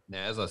thirdrant.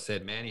 Now, as I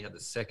said, Manny had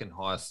the second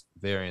highest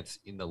variance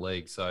in the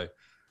league. So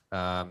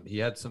he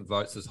had some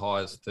votes as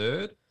high as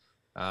 3rd,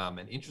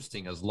 and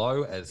interesting, as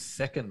low as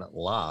second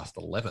last,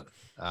 11th.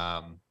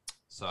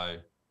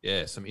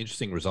 Some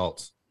interesting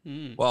results.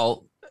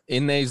 Well,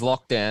 in these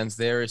lockdowns,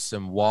 there is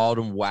some wild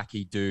and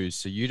wacky do's.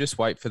 So you just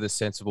wait for the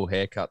sensible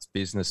haircuts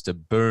business to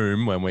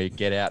boom when we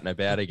get out and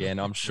about again.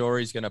 I'm sure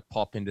he's going to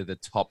pop into the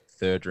top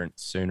thirdrant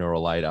sooner or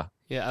later.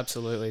 Yeah,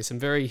 absolutely. Some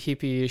very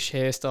hippie-ish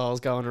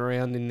hairstyles going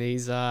around in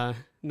these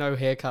no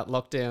haircut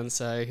lockdowns.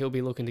 So he'll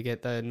be looking to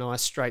get the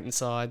nice straight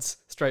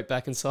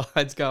back and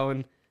sides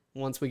going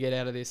once we get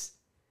out of this.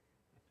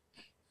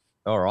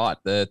 All right,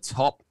 the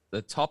top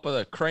of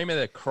the cream of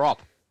the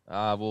crop.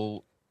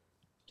 We'll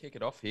kick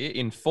it off here.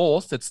 In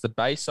fourth, it's the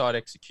Bayside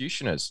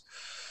Executioners.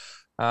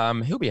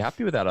 He'll be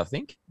happy with that, I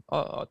think.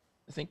 I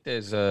think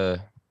there's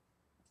a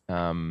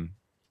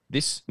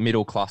this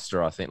middle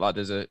cluster. I think like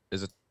there's a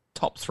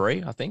top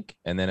three, I think,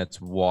 and then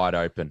it's wide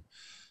open.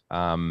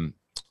 So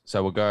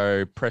we'll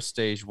go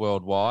Prestige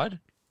Worldwide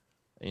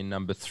in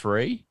number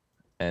 3,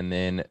 and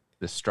then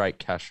the Straight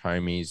Cash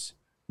Homies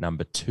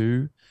number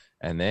 2,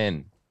 and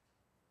then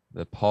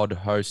the pod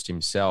host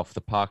himself,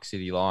 the Park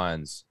City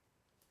Lions,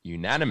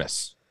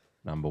 unanimous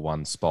number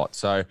 1 spot.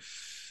 So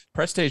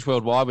Prestige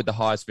Worldwide with the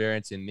highest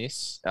variance in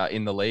this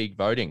in the league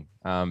voting,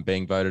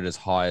 being voted as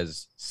high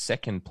as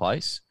second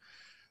place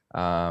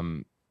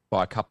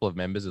by a couple of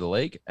members of the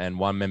league, and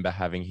one member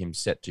having him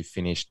set to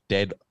finish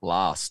dead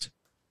last.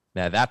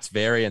 Now that's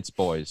variance,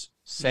 boys.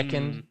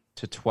 Second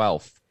to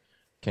 12th.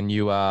 Can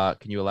you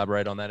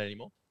elaborate on that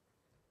anymore?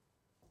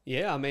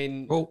 Yeah, I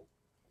mean, Well,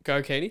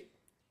 go, Keeney.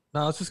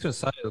 no, I was just going to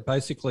say that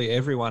basically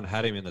everyone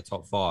had him in the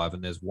top 5,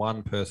 and there's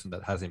one person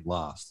that has him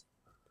last.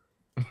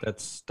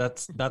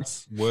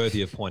 That's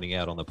worthy of pointing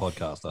out on the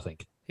podcast, I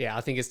think. Yeah,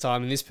 I think it's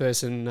time. And this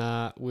person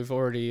we've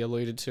already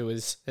alluded to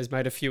has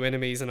made a few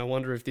enemies, and I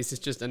wonder if this is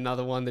just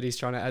another one that he's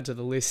trying to add to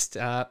the list.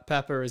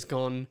 Papa has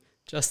gone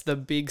just the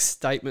big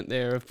statement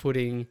there of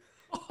putting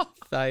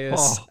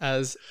Thais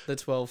as the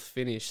 12th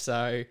finish.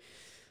 So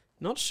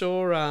not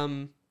sure.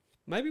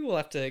 Maybe we'll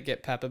have to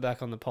get Papa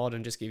back on the pod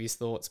and just give his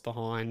thoughts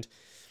behind,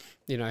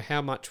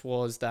 how much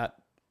was that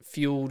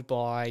fueled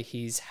by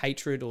his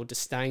hatred or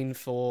disdain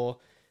for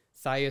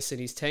Thais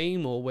and his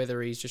team, or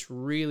whether he's just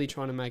really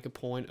trying to make a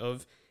point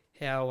of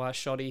how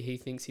shoddy he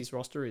thinks his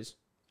roster is.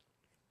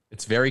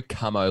 It's very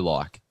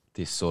Camo-like,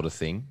 this sort of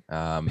thing.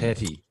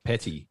 Petty.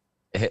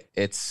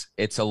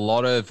 It's a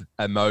lot of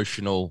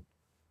emotional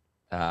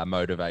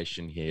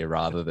motivation here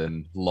rather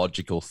than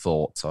logical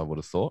thoughts, I would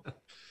have thought.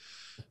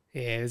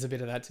 Yeah, there's a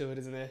bit of that to it,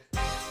 isn't there?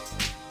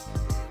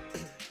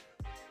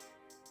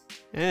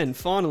 And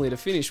finally, to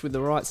finish with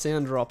the right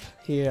sound drop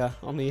here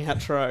on the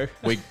outro.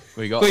 We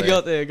got We there.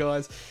 got there,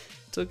 guys.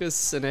 Took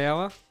us an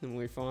hour, and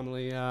we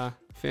finally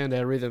found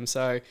our rhythm.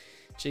 So,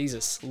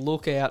 Jesus,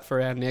 look out for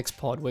our next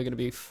pod. We're going to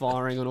be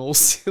firing on all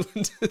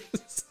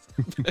cylinders.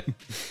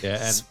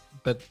 Yeah,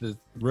 but the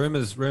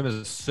rumors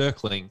are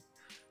circling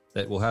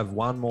that we'll have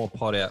one more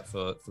pod out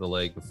for the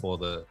league before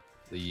the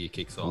year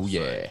kicks off. Oh,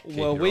 yeah. keep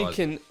Well, your we eyes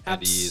can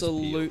and ears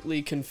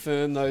absolutely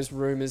confirm those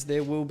rumours.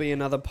 There will be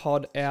another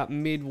pod out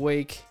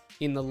midweek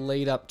in the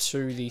lead up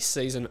to the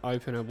season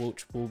opener,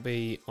 which will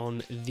be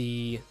on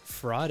the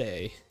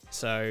Friday.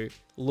 So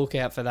look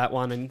out for that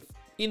one. And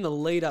in the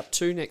lead up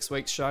to next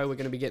week's show, we're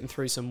going to be getting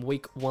through some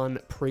week 1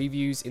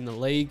 previews in the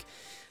league.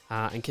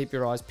 And keep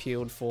your eyes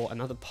peeled for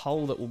another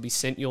poll that will be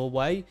sent your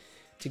way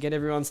to get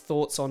everyone's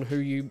thoughts on who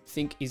you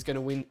think is going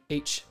to win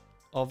each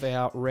of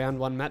our round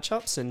 1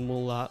 matchups. And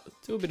we'll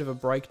do a bit of a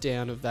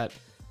breakdown of that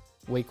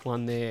week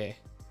 1 there.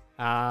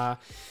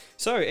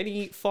 So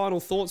any final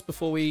thoughts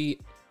before we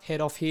head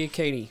off here,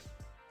 Keeney?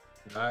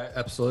 No,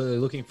 absolutely.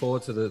 Looking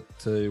forward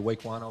to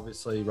week 1,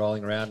 obviously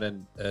rolling around,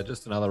 and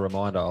just another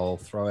reminder, I'll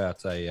throw out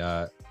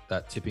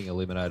that tipping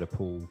eliminator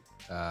pool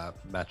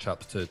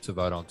matchups to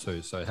vote on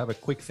too. So have a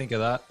quick think of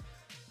that.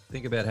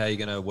 Think about how you're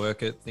going to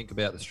work it. Think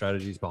about the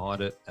strategies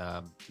behind it.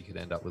 You could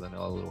end up with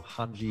another little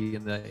hungy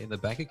in the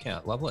bank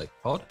account. Lovely.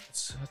 Pod?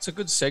 It's a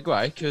good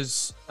segue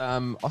because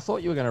I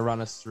thought you were going to run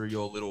us through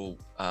your little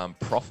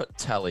profit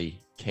tally,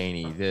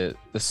 Keeney.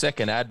 The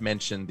second ad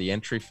mentioned the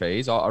entry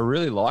fees. I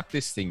really like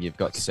this thing you've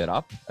got set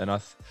up, and I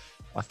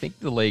think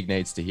the league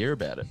needs to hear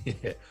about it.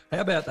 Yeah.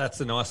 How about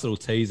that's a nice little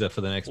teaser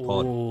for the next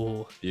pod?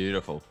 Ooh,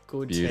 Beautiful.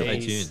 good Beautiful.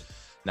 tease. Stay tuned.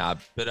 Nah,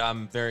 but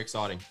very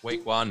exciting.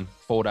 Week 1,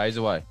 4 days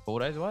away. 4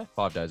 days away?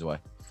 5 days away.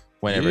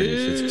 Whenever it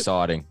is, it's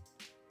exciting.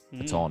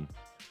 It's on.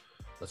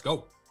 Let's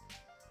go.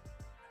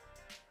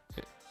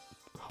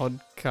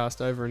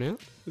 Podcast over and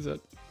out? Is that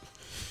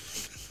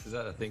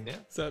A thing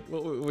now?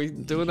 what we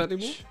doing that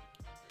anymore?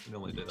 We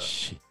normally do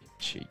that.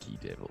 Cheeky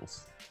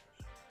devils.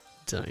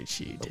 Don't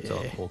you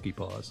Sometimes porky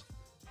pies.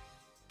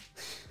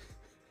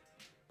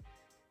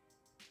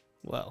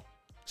 Well,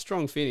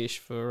 strong finish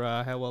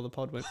for how well the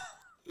pod went.